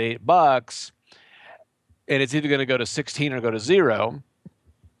Tesla at $8, and it's either going to go to 16 or go to 0.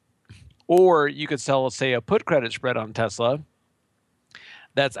 Or you could sell, let's say, a put credit spread on Tesla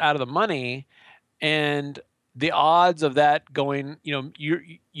that's out of the money, and the odds of that going,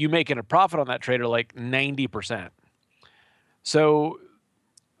 you making a profit on that trade are like 90%. So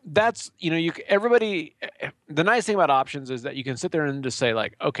that's, everybody, the nice thing about options is that you can sit there and just say,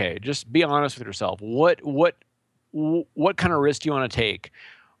 like, okay, just be honest with yourself. What kind of risk do you want to take?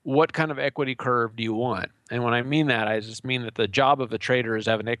 What kind of equity curve do you want? And when I mean that, I just mean that the job of a trader is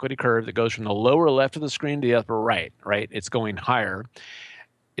to have an equity curve that goes from the lower left of the screen to the upper right? It's going higher.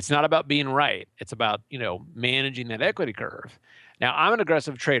 It's not about being right. It's about, managing that equity curve. Now, I'm an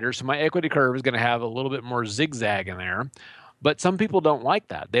aggressive trader, so my equity curve is going to have a little bit more zigzag in there. But some people don't like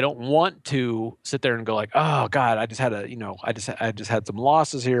that. They don't want to sit there and go like, oh God, I just had some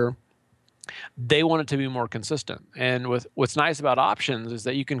losses here. They want it to be more consistent. And what's nice about options is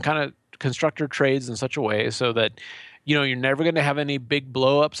that you can kind of construct your trades in such a way so that, you're never going to have any big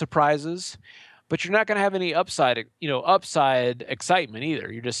blow up surprises, but you're not going to have any upside excitement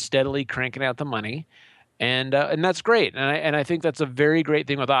either. You're just steadily cranking out the money. And that's great. And I think that's a very great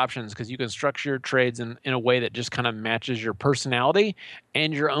thing with options, because you can structure your trades in a way that just kind of matches your personality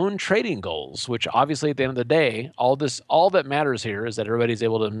and your own trading goals, which obviously at the end of the day, all that matters here is that everybody's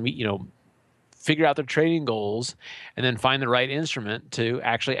able to meet, figure out their trading goals and then find the right instrument to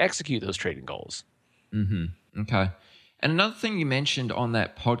actually execute those trading goals. Mm-hmm. Okay. And another thing you mentioned on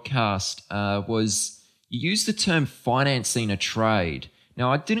that podcast was you used the term financing a trade.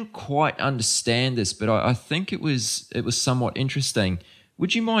 Now, I didn't quite understand this, but I think it was somewhat interesting.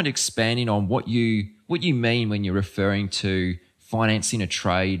 Would you mind expanding on what you mean when you're referring to financing a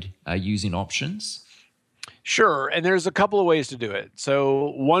trade using options? Sure, and there's a couple of ways to do it.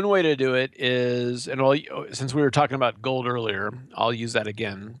 So one way to do it is, and since we were talking about gold earlier, I'll use that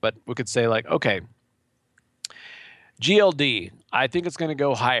again, but we could say like, okay, GLD, I think it's going to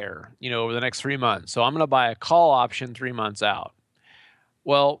go higher, over the next 3 months. So I'm going to buy a call option 3 months out.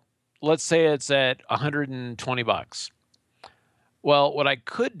 Well, let's say it's at $120. Well, what I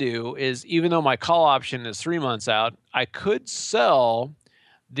could do is, even though my call option is 3 months out, I could sell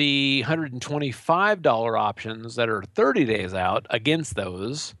the $125 options that are 30 days out against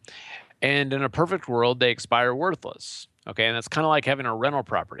those. And in a perfect world, they expire worthless. Okay. And that's kind of like having a rental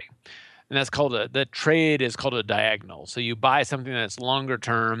property. And that's called the trade is called a diagonal. So you buy something that's longer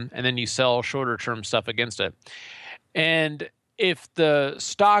term and then you sell shorter term stuff against it. And if the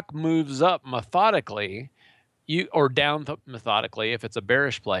stock moves up methodically, or down methodically, if it's a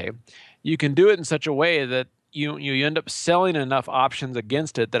bearish play, you can do it in such a way that you end up selling enough options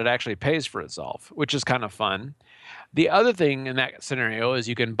against it that it actually pays for itself, which is kind of fun. The other thing in that scenario is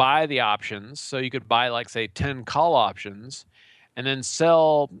you can buy the options. So you could buy, like, say, 10 call options and then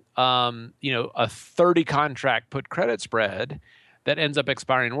sell, a 30 contract put credit spread that ends up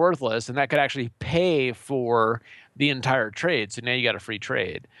expiring worthless, and that could actually pay for the entire trade. So now you got a free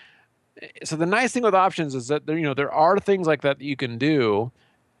trade. So the nice thing with options is that there are things like that you can do.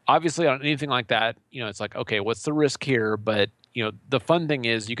 Obviously, on anything like that, it's like, okay, what's the risk here? But the fun thing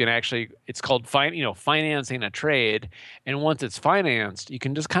is you can actually, it's called financing a trade, and once it's financed, you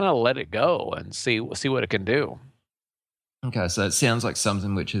can just kind of let it go and see what it can do. Okay, so it sounds like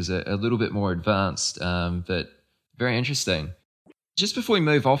something which is a little bit more advanced, but very interesting. Just before we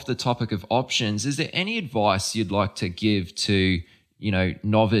move off the topic of options, is there any advice you'd like to give to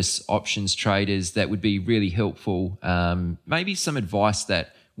novice options traders that would be really helpful? Maybe some advice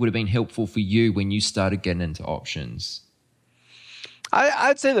that would have been helpful for you when you started getting into options.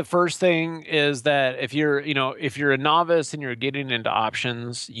 I'd say the first thing is that if you're a novice and you're getting into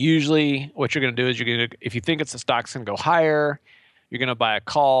options, usually what you're going to do is if you think the stock's going to go higher, you're going to buy a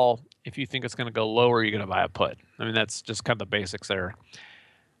call. If you think it's going to go lower, you're going to buy a put. I mean, that's just kind of the basics there.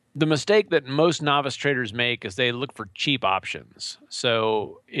 The mistake that most novice traders make is they look for cheap options.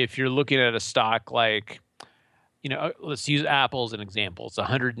 So if you're looking at a stock like, let's use Apple as an example. It's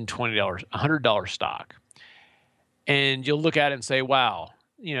 $100 stock. And you'll look at it and say, wow,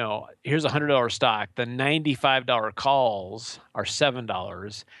 here's a $100 stock. The $95 calls are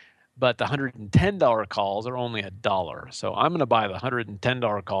 $7, but the $110 calls are only $1. So I'm going to buy the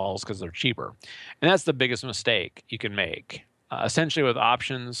 $110 calls because they're cheaper. And that's the biggest mistake you can make. Essentially with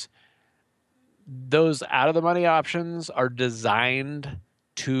options, those out-of-the-money options are designed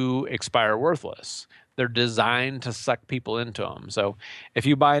to expire worthless. They're designed to suck people into them. So if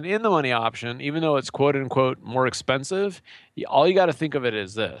you buy an in-the-money option, even though it's quote-unquote more expensive, all you got to think of it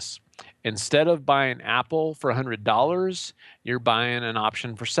is this. Instead of buying Apple for $100, you're buying an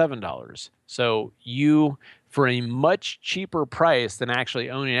option for $7. So for a much cheaper price than actually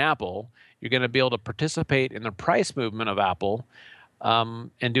owning Apple, you're going to be able to participate in the price movement of Apple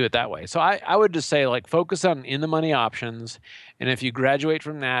and do it that way. So I would just say, focus on in-the-money options. And if you graduate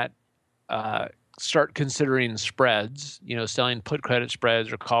from that, start considering spreads, selling put credit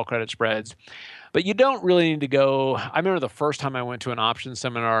spreads or call credit spreads. But you don't really need to go. I remember the first time I went to an options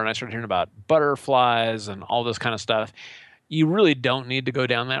seminar and I started hearing about butterflies and all this kind of stuff. You really don't need to go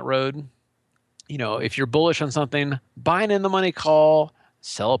down that road. If you're bullish on something, buy an in-the-money call,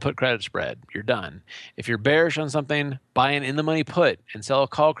 sell a put credit spread, you're done. If you're bearish on something, buy an in-the-money put and sell a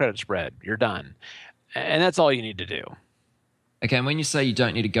call credit spread, you're done. And that's all you need to do. Okay, and when you say you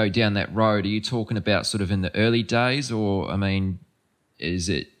don't need to go down that road, are you talking about sort of in the early days, or is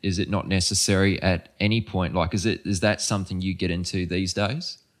it not necessary at any point? Is that something you get into these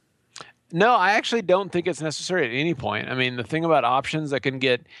days? No, I actually don't think it's necessary at any point. I mean, the thing about options that can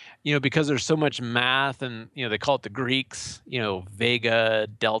get, because there's so much math and, they call it the Greeks, Vega,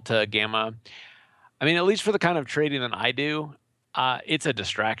 Delta, Gamma. I mean, at least for the kind of trading that I do, it's a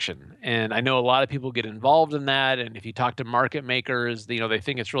distraction. And I know a lot of people get involved in that. And if you talk to market makers, they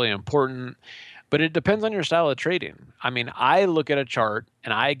think it's really important. But it depends on your style of trading. I mean, I look at a chart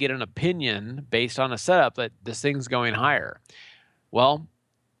and I get an opinion based on a setup that this thing's going higher. Well,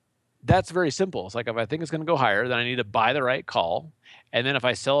 that's very simple. It's like, if I think it's going to go higher, then I need to buy the right call. And then if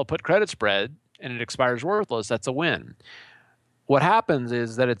I sell a put credit spread and it expires worthless, that's a win. What happens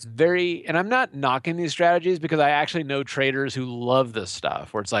is that it's very, and I'm not knocking these strategies because I actually know traders who love this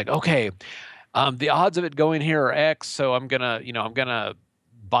stuff where it's like, okay, the odds of it going here are X, so I'm gonna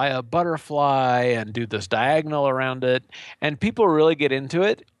buy a butterfly and do this diagonal around it. And people really get into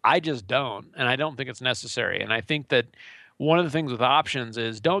it. I just don't, and I don't think it's necessary. And I think that one of the things with options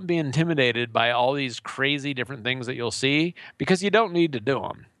is don't be intimidated by all these crazy different things that you'll see because you don't need to do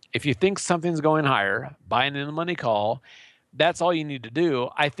them. If you think something's going higher, buy an in-the-money call. That's all you need to do.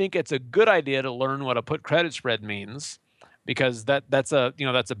 I think it's a good idea to learn what a put credit spread means because that's a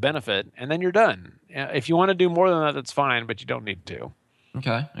benefit, and then you're done. If you want to do more than that, that's fine, but you don't need to.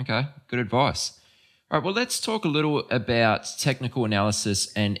 Okay. Good advice. All right, well, let's talk a little about technical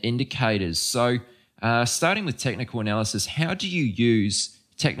analysis and indicators. So starting with technical analysis, how do you use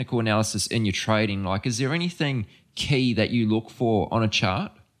technical analysis in your trading? Like, is there anything key that you look for on a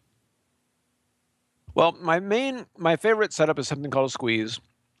chart? Well, my favorite setup is something called a squeeze.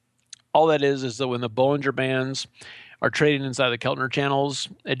 All that is that when the Bollinger Bands are trading inside the Keltner channels,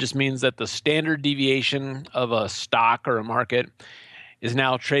 it just means that the standard deviation of a stock or a market is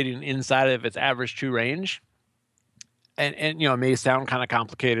now trading inside of its average true range. And it may sound kind of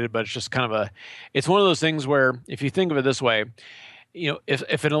complicated, but it's just it's one of those things where if you think of it this way,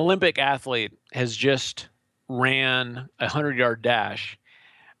 if an Olympic athlete has just ran a 100-yard dash,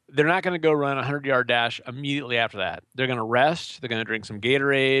 they're not going to go run a 100-yard dash immediately after that. They're going to rest. They're going to drink some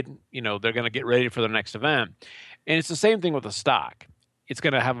Gatorade. They're going to get ready for their next event. And it's the same thing with a stock. It's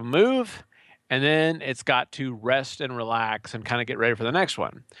going to have a move, and then it's got to rest and relax and kind of get ready for the next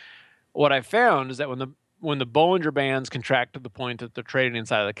one. What I found is that when the Bollinger Bands contract to the point that they're trading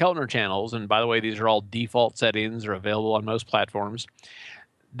inside of the Keltner channels, and by the way, these are all default settings, are available on most platforms,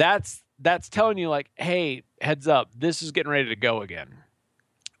 that's telling you like, hey, heads up, this is getting ready to go again.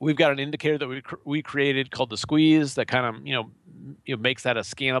 We've got an indicator that we created called the squeeze that kind of makes that a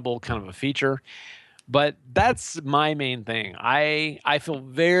scannable kind of a feature. But that's my main thing. I feel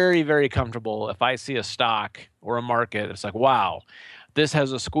very, very comfortable if I see a stock or a market. It's like, wow, this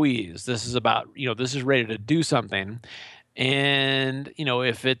has a squeeze. This is about this is ready to do something. And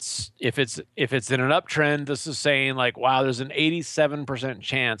if it's in an uptrend, this is saying like, wow, there's an 87%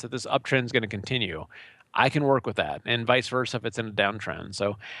 chance that this uptrend is going to continue. I can work with that, and vice versa if it's in a downtrend.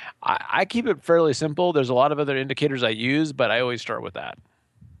 So I keep it fairly simple. There's a lot of other indicators I use, but I always start with that.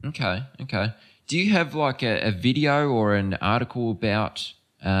 Okay. Do you have like a video or an article about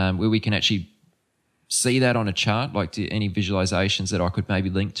where we can actually see that on a chart? Like any visualizations that I could maybe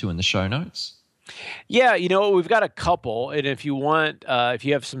link to in the show notes? Yeah, we've got a couple, and if you want, if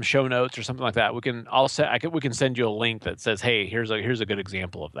you have some show notes or something like that, we can send you a link that says, "Hey, here's a good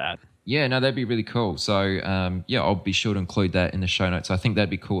example of that." Yeah, no, that'd be really cool. So, I'll be sure to include that in the show notes. I think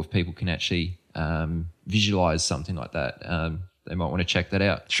that'd be cool if people can actually visualize something like that. They might want to check that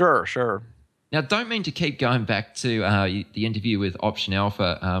out. Sure. Now, don't mean to keep going back to the interview with Option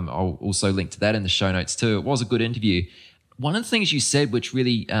Alpha. I'll also link to that in the show notes too. It was a good interview. One of the things you said, which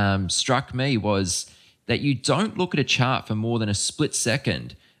really struck me, was that you don't look at a chart for more than a split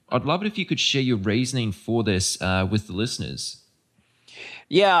second. I'd love it if you could share your reasoning for this with the listeners.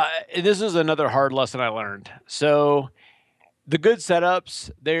 Yeah, this is another hard lesson I learned. So the good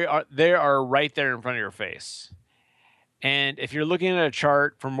setups, they are right there in front of your face. And if you're looking at a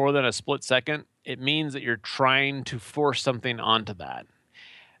chart for more than a split second, it means that you're trying to force something onto that.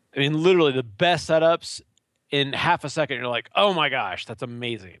 I mean, literally the best setups, in half a second, you're like, oh my gosh, that's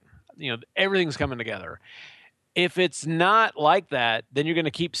amazing. Everything's coming together. If it's not like that, then you're going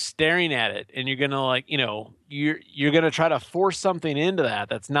to keep staring at it, and you're going to you're going to try to force something into that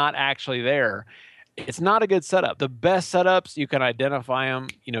that's not actually there. It's not a good setup. The best setups, you can identify them,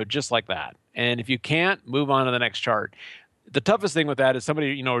 just like that. And if you can't, move on to the next chart. The toughest thing with that is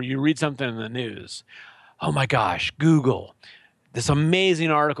somebody, you read something in the news. Oh my gosh, Google, this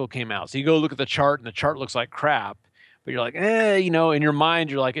amazing article came out. So you go look at the chart, and the chart looks like crap. But you're like, in your mind,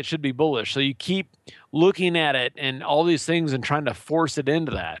 you're like, it should be bullish. So you keep looking at it and all these things and trying to force it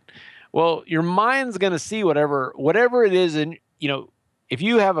into that. Well, your mind's going to see whatever it is. And, if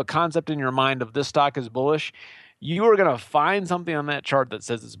you have a concept in your mind of this stock is bullish, you are going to find something on that chart that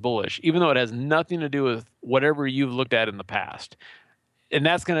says it's bullish, even though it has nothing to do with whatever you've looked at in the past. And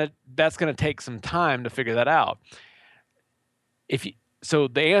that's going to take some time to figure that out. So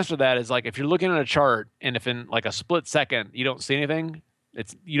the answer to that is like, if you're looking at a chart and if in like a split second you don't see anything,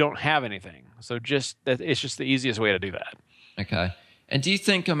 you don't have anything. So it's just the easiest way to do that. Okay. And do you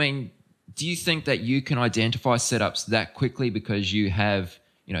think that you can identify setups that quickly because you have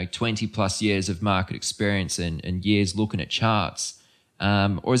 20 plus years of market experience and years looking at charts?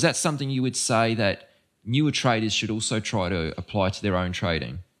 Or is that something you would say that newer traders should also try to apply to their own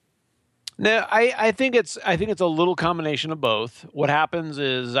trading? No, I think it's a little combination of both. What happens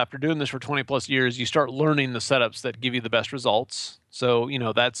is after doing this for 20 plus years, you start learning the setups that give you the best results. So,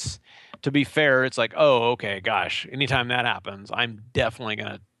 that's, to be fair, it's like, oh, okay, gosh, anytime that happens, I'm definitely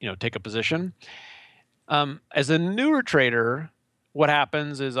going to, take a position. As a newer trader, what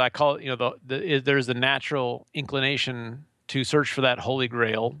happens is I call it, there's a natural inclination to search for that holy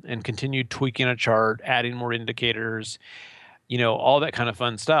grail and continue tweaking a chart, adding more indicators, all that kind of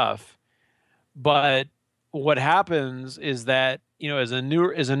fun stuff. But what happens is that, as a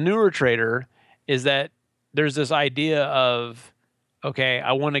newer trader, is that there's this idea of, okay,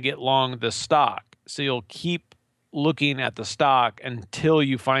 I want to get long this stock. So you'll keep looking at the stock until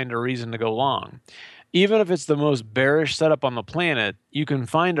you find a reason to go long. Even if it's the most bearish setup on the planet, you can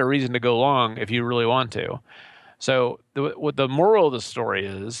find a reason to go long if you really want to. So what the moral of the story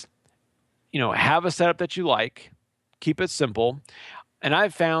is, have a setup that you like, keep it simple. And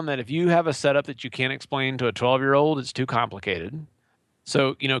I've found that if you have a setup that you can't explain to a 12-year-old, it's too complicated.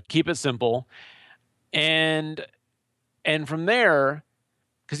 So, keep it simple. And from there,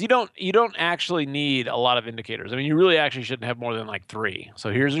 because you don't actually need a lot of indicators. I mean, you really actually shouldn't have more than like 3. So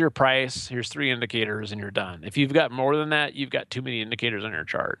here's your price, here's 3 indicators, and you're done. If you've got more than that, you've got too many indicators on your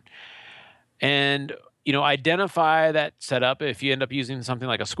chart. And identify that setup. If you end up using something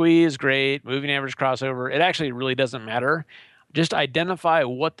like a squeeze, great, moving average crossover, it actually really doesn't matter. Just identify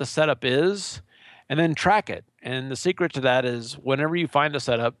what the setup is and then track it. And the secret to that is whenever you find a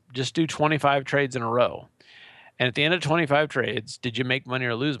setup, just do 25 trades in a row. And at the end of 25 trades, did you make money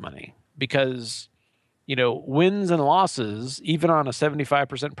or lose money? Because, wins and losses, even on a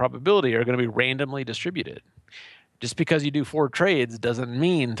 75% probability, are going to be randomly distributed. Just because you do 4 trades doesn't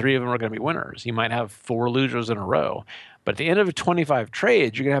mean 3 of them are going to be winners. You might have 4 losers in a row. But at the end of 25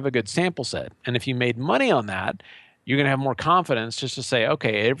 trades, you're going to have a good sample set. And if you made money on that, you're going to have more confidence just to say,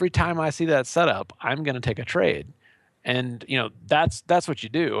 okay, every time I see that setup, I'm going to take a trade. And, that's what you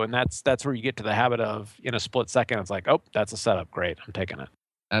do. And that's where you get to the habit of, in a split second, it's like, oh, that's a setup. Great. I'm taking it.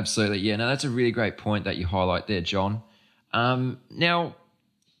 Absolutely. Yeah, no, that's a really great point that you highlight there, John. Now,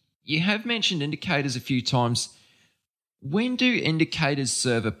 you have mentioned indicators a few times. When do indicators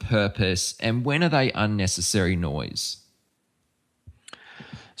serve a purpose and when are they unnecessary noise?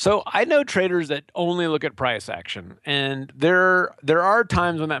 So I know traders that only look at price action, and there are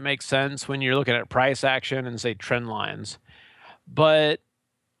times when that makes sense when you're looking at price action and say trend lines. But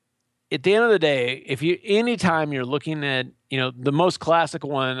at the end of the day, anytime you're looking at, the most classic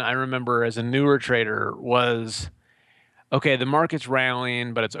one I remember as a newer trader was, okay, the market's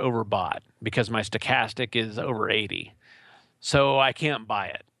rallying, but it's overbought because my stochastic is over 80. So I can't buy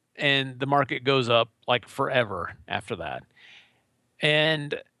it. And the market goes up like forever after that.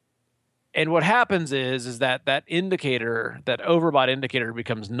 And what happens is that indicator, that overbought indicator,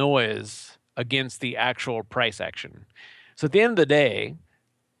 becomes noise against the actual price action. So at the end of the day,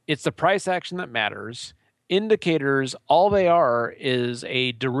 it's the price action that matters. Indicators, all they are is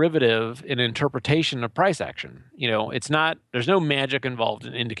a derivative, an interpretation of price action. There's no magic involved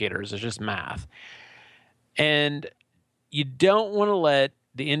in indicators. It's just math. And you don't want to let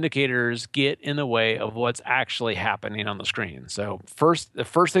the indicators get in the way of what's actually happening on the screen. So the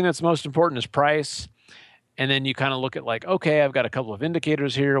first thing that's most important is price. And then you kind of look at like, okay, I've got a couple of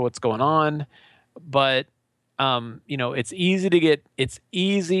indicators here. What's going on? But, it's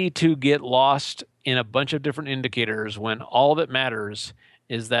easy to get lost in a bunch of different indicators when all that matters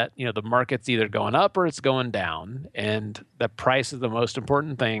is that, the market's either going up or it's going down. And the price is the most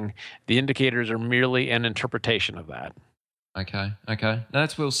important thing. The indicators are merely an interpretation of that. Okay. No,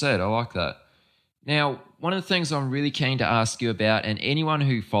 that's well said. I like that. Now, one of the things I'm really keen to ask you about, and anyone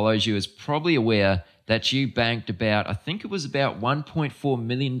who follows you is probably aware that you banked I think it was about $1.4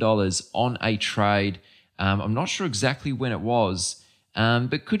 million on a trade. I'm not sure exactly when it was,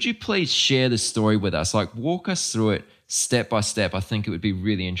 but could you please share the story with us? Like, walk us through it step by step. I think it would be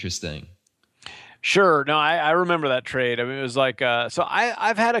really interesting. Sure. No, I remember that trade. I mean, it was like, so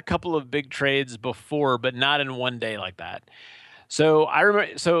I've had a couple of big trades before, but not in one day like that. So I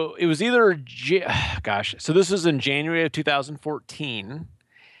remember, so it was either, so this was in January of 2014.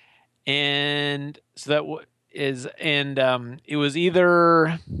 And so it was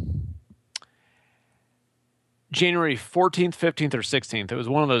either January 14th, 15th, or 16th. It was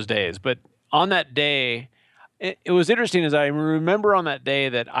one of those days. But on that day, it was interesting as I remember on that day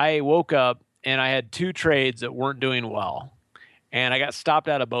that I woke up and I had 2 trades that weren't doing well. And I got stopped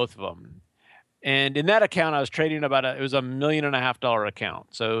out of both of them. And in that account, I was trading it was $1.5 million account.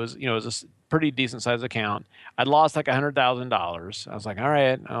 So it was a pretty decent sized account. I'd lost like $100,000. I was like, all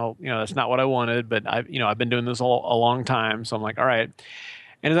right, that's not what I wanted, but I've been doing this a long time. So I'm like, all right.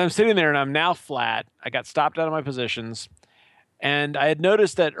 And as I'm sitting there and I'm now flat, I got stopped out of my positions. And I had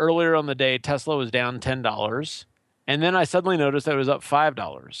noticed that earlier on the day, Tesla was down $10. And then I suddenly noticed that it was up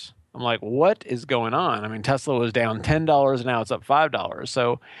 $5. I'm like, what is going on? I mean, Tesla was down $10 and now it's up $5.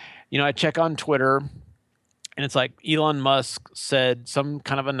 So, I check on Twitter and it's like Elon Musk said some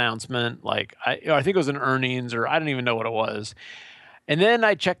kind of announcement, like I think it was an earnings or I don't even know what it was. And then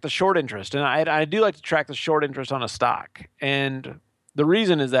I checked the short interest, and I do like to track the short interest on a stock. And the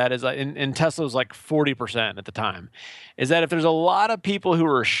reason is that in Tesla was like 40% at the time, is that if there's a lot of people who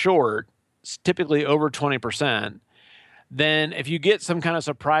are short, typically over 20%, then if you get some kind of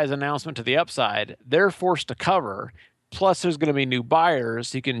surprise announcement to the upside, they're forced to cover. Plus, there's going to be new buyers,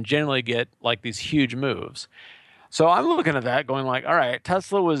 so you can generally get like these huge moves. So I'm looking at that going like, all right,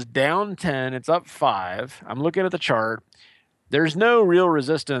 Tesla was down 10, it's up 5. I'm looking at the chart. There's no real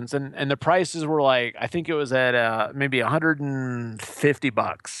resistance, and the prices were like, I think it was at maybe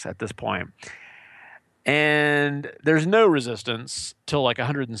 $150 at this point. And there's no resistance till like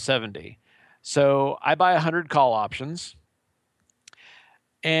 170. So I buy 100 call options.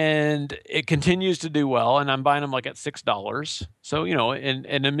 And it continues to do well, and I'm buying them like at $6. So, in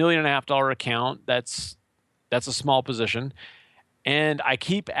 $1.5 million account, that's a small position. And I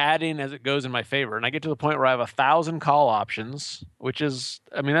keep adding as it goes in my favor. And I get to the point where I have 1,000 call options, which is,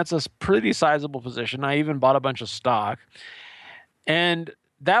 that's a pretty sizable position. I even bought a bunch of stock. And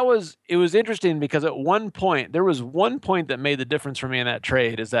it was interesting because there was one point that made the difference for me in that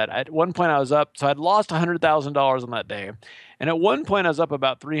trade, is that at one point I was up, so I'd lost $100,000 on that day. And at one point I was up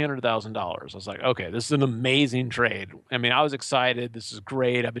about $300,000. I was like, okay, this is an amazing trade. I was excited. This is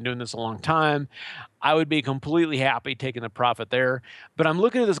great. I've been doing this a long time. I would be completely happy taking the profit there. But I'm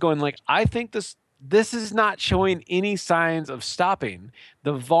looking at this going like, I think this is not showing any signs of stopping.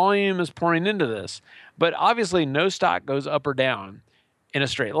 The volume is pouring into this. But obviously no stock goes up or down in a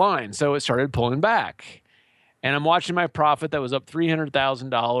straight line. So it started pulling back. And I'm watching my profit that was up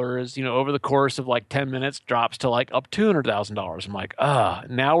 $300,000, over the course of like 10 minutes drops to like up $200,000. I'm like,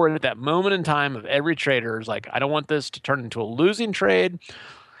 now we're at that moment in time of every trader is like, I don't want this to turn into a losing trade,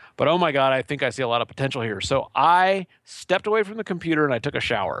 but oh my God, I think I see a lot of potential here. So I stepped away from the computer and I took a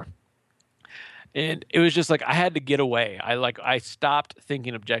shower. And it was just like, I had to get away. I stopped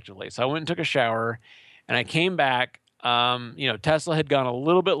thinking objectively. So I went and took a shower and I came back. Tesla had gone a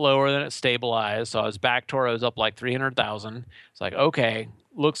little bit lower than it stabilized. So I was back to where I was up like 300,000. It's like, okay,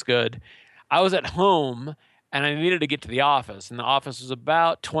 looks good. I was at home and I needed to get to the office, and the office was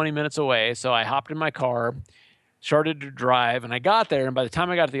about 20 minutes away. So I hopped in my car, started to drive, and I got there. And by the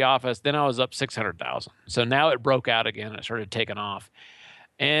time I got to the office, then I was up 600,000. So now it broke out again. It started taking off.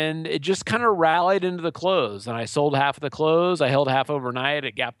 And it just kind of rallied into the close. And I sold half of the close. I held half overnight.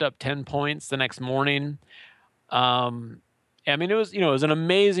 It gapped up 10 points the next morning. It was an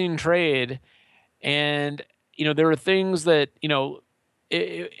amazing trade, and, there were things that, and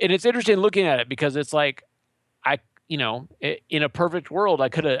it's interesting looking at it because it's like, in a perfect world, I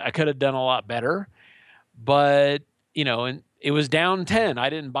could have done a lot better, but, and it was down 10. I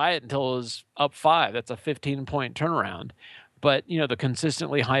didn't buy it until it was up 5. That's a 15-point turnaround. But, the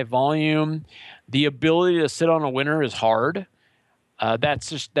consistently high volume, the ability to sit on a winner is hard.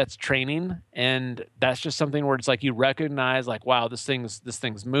 That's training, and that's just something where it's like you recognize like, wow, this thing's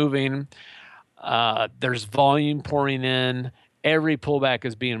moving. There's volume pouring in. Every pullback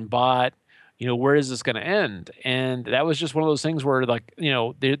is being bought. Where is this going to end? And that was just one of those things where like,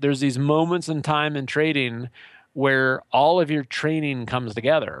 there's these moments in time in trading where all of your training comes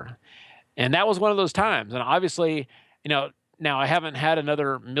together. And that was one of those times. And obviously, now I haven't had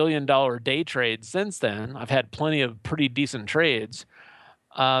another $1 million day trade since then. I've had plenty of pretty decent trades.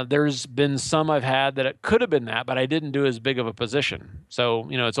 There's been some I've had that it could have been that, but I didn't do as big of a position. So,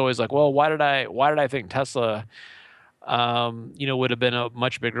 it's always like, well, why did I think Tesla, would have been a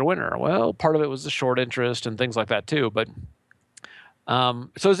much bigger winner? Well, part of it was the short interest and things like that too. But,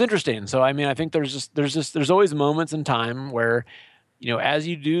 so it's interesting. So, I think there's always moments in time where, as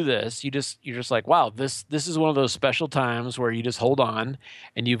you do this, you're just like, wow, this is one of those special times where you just hold on,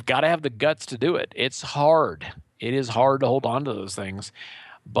 and you've got to have the guts to do it. It's hard. It is hard to hold on to those things.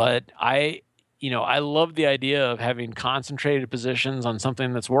 But I love the idea of having concentrated positions on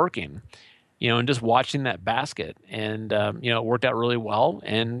something that's working, and just watching that basket. And, it worked out really well.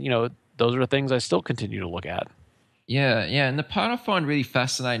 And, those are things I still continue to look at. Yeah. And the part I find really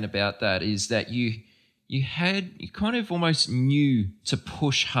fascinating about that is that you you kind of almost knew to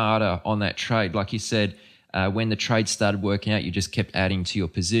push harder on that trade. Like you said, when the trade started working out, you just kept adding to your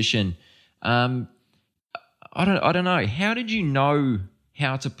position. I don't know. How did you know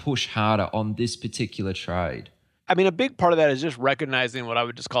how to push harder on this particular trade? I mean, a big part of that is just recognizing what I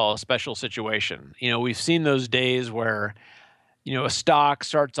would just call a special situation. We've seen those days where, a stock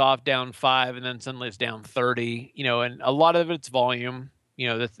starts off down 5 and then suddenly it's down 30, and a lot of it's volume.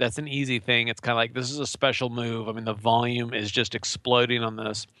 That's an easy thing. It's kind of like, this is a special move. I mean, the volume is just exploding on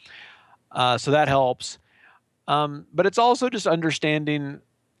this. So that helps. But it's also just understanding.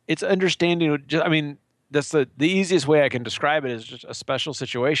 That's the easiest way I can describe it is just a special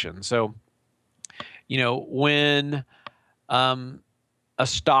situation. So, when a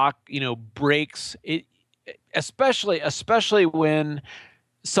stock, breaks it, especially when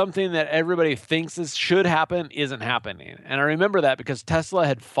something that everybody thinks should happen isn't happening. And I remember that because Tesla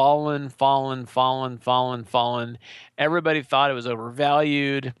had fallen. Everybody thought it was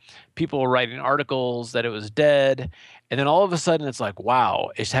overvalued. People were writing articles that it was dead. And then all of a sudden it's like, wow,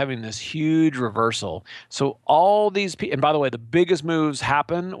 it's having this huge reversal. So all these people, and by the way, the biggest moves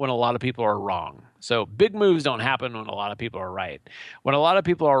happen when a lot of people are wrong. So big moves don't happen when a lot of people are right. When a lot of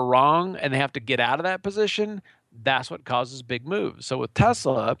people are wrong and they have to get out of that position, that's what causes big moves. So with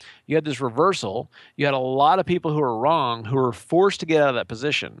Tesla, you had this reversal. You had a lot of people who were wrong who were forced to get out of that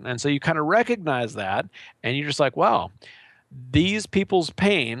position. And so you kind of recognize that, and you're just like, wow, these people's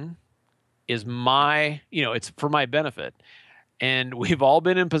pain is it's for my benefit. And we've all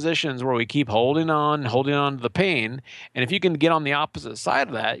been in positions where we keep holding on to the pain. And if you can get on the opposite side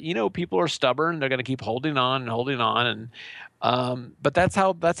of that, people are stubborn. They're going to keep holding on. But that's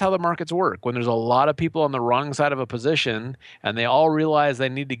how the markets work. When there's a lot of people on the wrong side of a position and they all realize they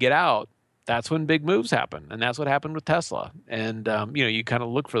need to get out, that's when big moves happen. And that's what happened with Tesla. And, you kind of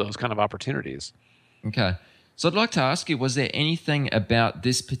look for those kind of opportunities. Okay. So I'd like to ask you, was there anything about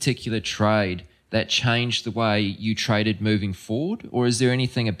this particular trade that changed the way you traded moving forward? Or is there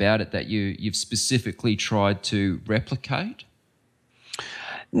anything about it that you've specifically tried to replicate?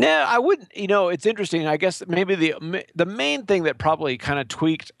 No, I wouldn't. It's interesting. I guess maybe the main thing that probably kind of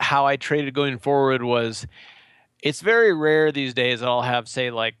tweaked how I traded going forward was it's very rare these days that I'll have,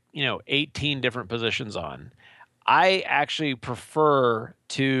 say, 18 different positions on. I actually prefer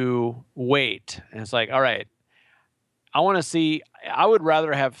to wait. And it's like, all right, I would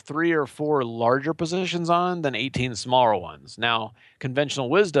rather have 3 or 4 larger positions on than 18 smaller ones. Now, conventional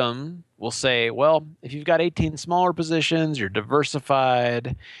wisdom will say, well, if you've got 18 smaller positions, you're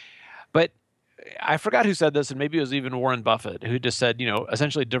diversified. But I forgot who said this, and maybe it was even Warren Buffett, who just said,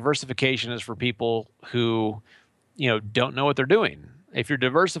 essentially diversification is for people who, don't know what they're doing. If you're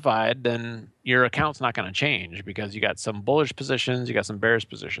diversified, then your account's not going to change because you got some bullish positions, you got some bearish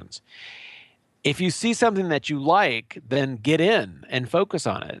positions. If you see something that you like, then get in and focus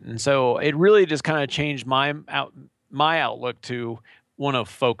on it. And so it really just kind of changed my outlook to want to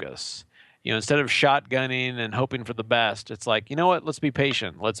focus. Instead of shotgunning and hoping for the best, it's like, you know what? Let's be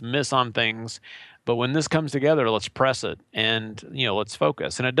patient. Let's miss on things. But when this comes together, let's press it and, let's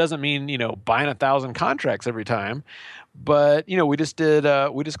focus. And it doesn't mean, buying 1,000 contracts every time. But, we just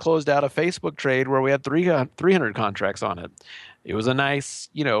closed out a Facebook trade where we had 300 contracts on it. It was a nice,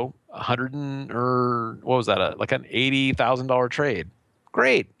 like an $80,000 trade.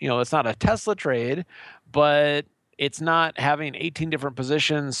 Great. It's not a Tesla trade, but it's not having 18 different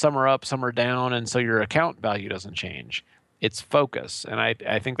positions. Some are up, some are down. And so your account value doesn't change. It's focus. And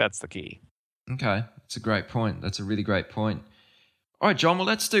I think that's the key. Okay. That's a great point. That's a really great point. All right, John, well,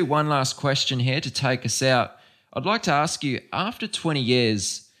 let's do one last question here to take us out. I'd like to ask you, after 20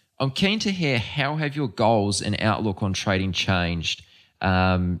 years, I'm keen to hear how have your goals and outlook on trading changed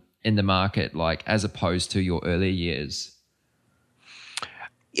in the market, as opposed to your earlier years?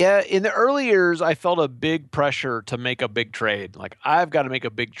 Yeah, in the early years, I felt a big pressure to make a big trade. I've got to make a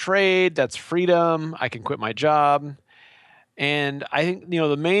big trade. That's freedom. I can quit my job. And I think,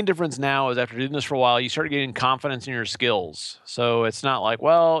 the main difference now is after doing this for a while, you start getting confidence in your skills. So it's not like,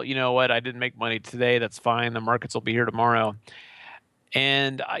 well, you know what, I didn't make money today. That's fine. The markets will be here tomorrow.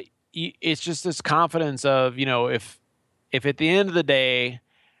 And it's just this confidence of, if at the end of the day,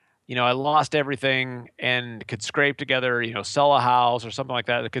 I lost everything and could scrape together, sell a house or something like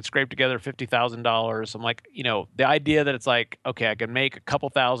that could scrape together $50,000. I'm like, the idea that it's like, okay, I can make a couple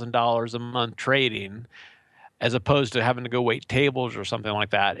 $1,000s a month trading as opposed to having to go wait tables or something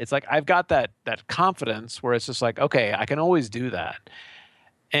like that. It's like I've got that confidence where it's just like, okay, I can always do that.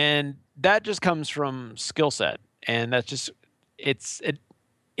 And that just comes from skill set. And that's just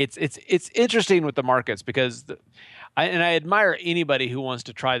it's interesting with the markets because I admire anybody who wants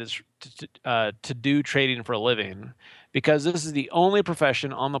to try this to do trading for a living, because this is the only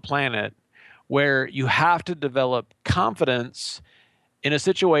profession on the planet where you have to develop confidence in a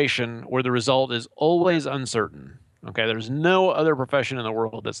situation where the result is always uncertain. Okay, there's no other profession in the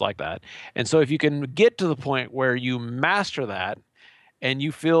world that's like that. And so if you can get to the point where you master that and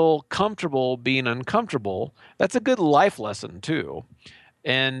you feel comfortable being uncomfortable, that's a good life lesson too.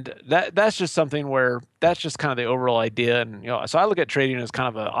 And that's just something where that's just kind of the overall idea. And so I look at trading as kind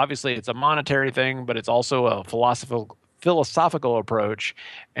of obviously it's a monetary thing, but it's also a philosophical approach,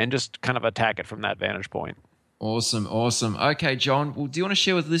 and just kind of attack it from that vantage point. Awesome. Okay, John, well, do you want to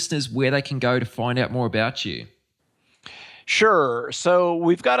share with listeners where they can go to find out more about you? Sure. So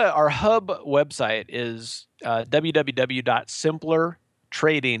we've got our hub website is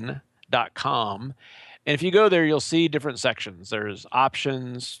www.simplertrading.com. And if you go there, you'll see different sections. There's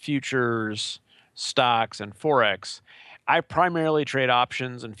options, futures, stocks, and Forex. I primarily trade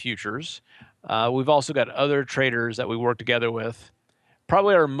options and futures. We've also got other traders that we work together with.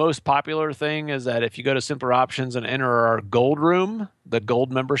 Probably our most popular thing is that if you go to Simpler Options and enter our Gold Room, the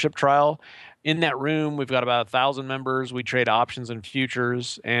Gold membership trial, in that room, we've got about 1,000 members. We trade options and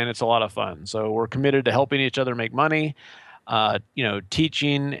futures, and it's a lot of fun. So we're committed to helping each other make money,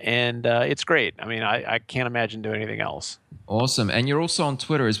 teaching, and it's great. I mean, I can't imagine doing anything else. Awesome. And you're also on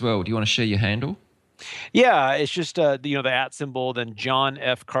Twitter as well. Do you want to share your handle? Yeah, it's just the @ symbol, then John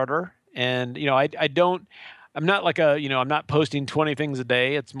F. Carter. And, I'm not like I'm not posting 20 things a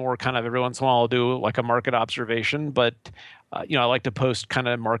day. It's more kind of every once in a while I'll do like a market observation, but I like to post kind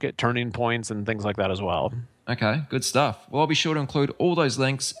of market turning points and things like that as well. Okay, good stuff. Well, I'll be sure to include all those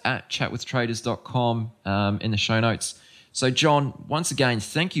links at chatwithtraders.com in the show notes. So, John, once again,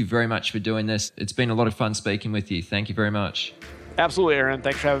 thank you very much for doing this. It's been a lot of fun speaking with you. Thank you very much. Absolutely, Aaron.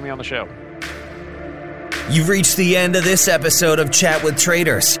 Thanks for having me on the show. You've reached the end of this episode of Chat with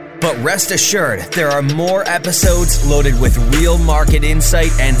Traders. But rest assured, there are more episodes loaded with real market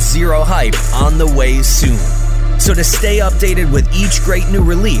insight and zero hype on the way soon. So to stay updated with each great new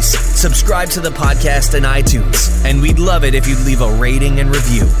release, subscribe to the podcast in iTunes. And we'd love it if you'd leave a rating and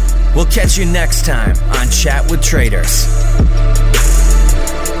review. We'll catch you next time on Chat with Traders.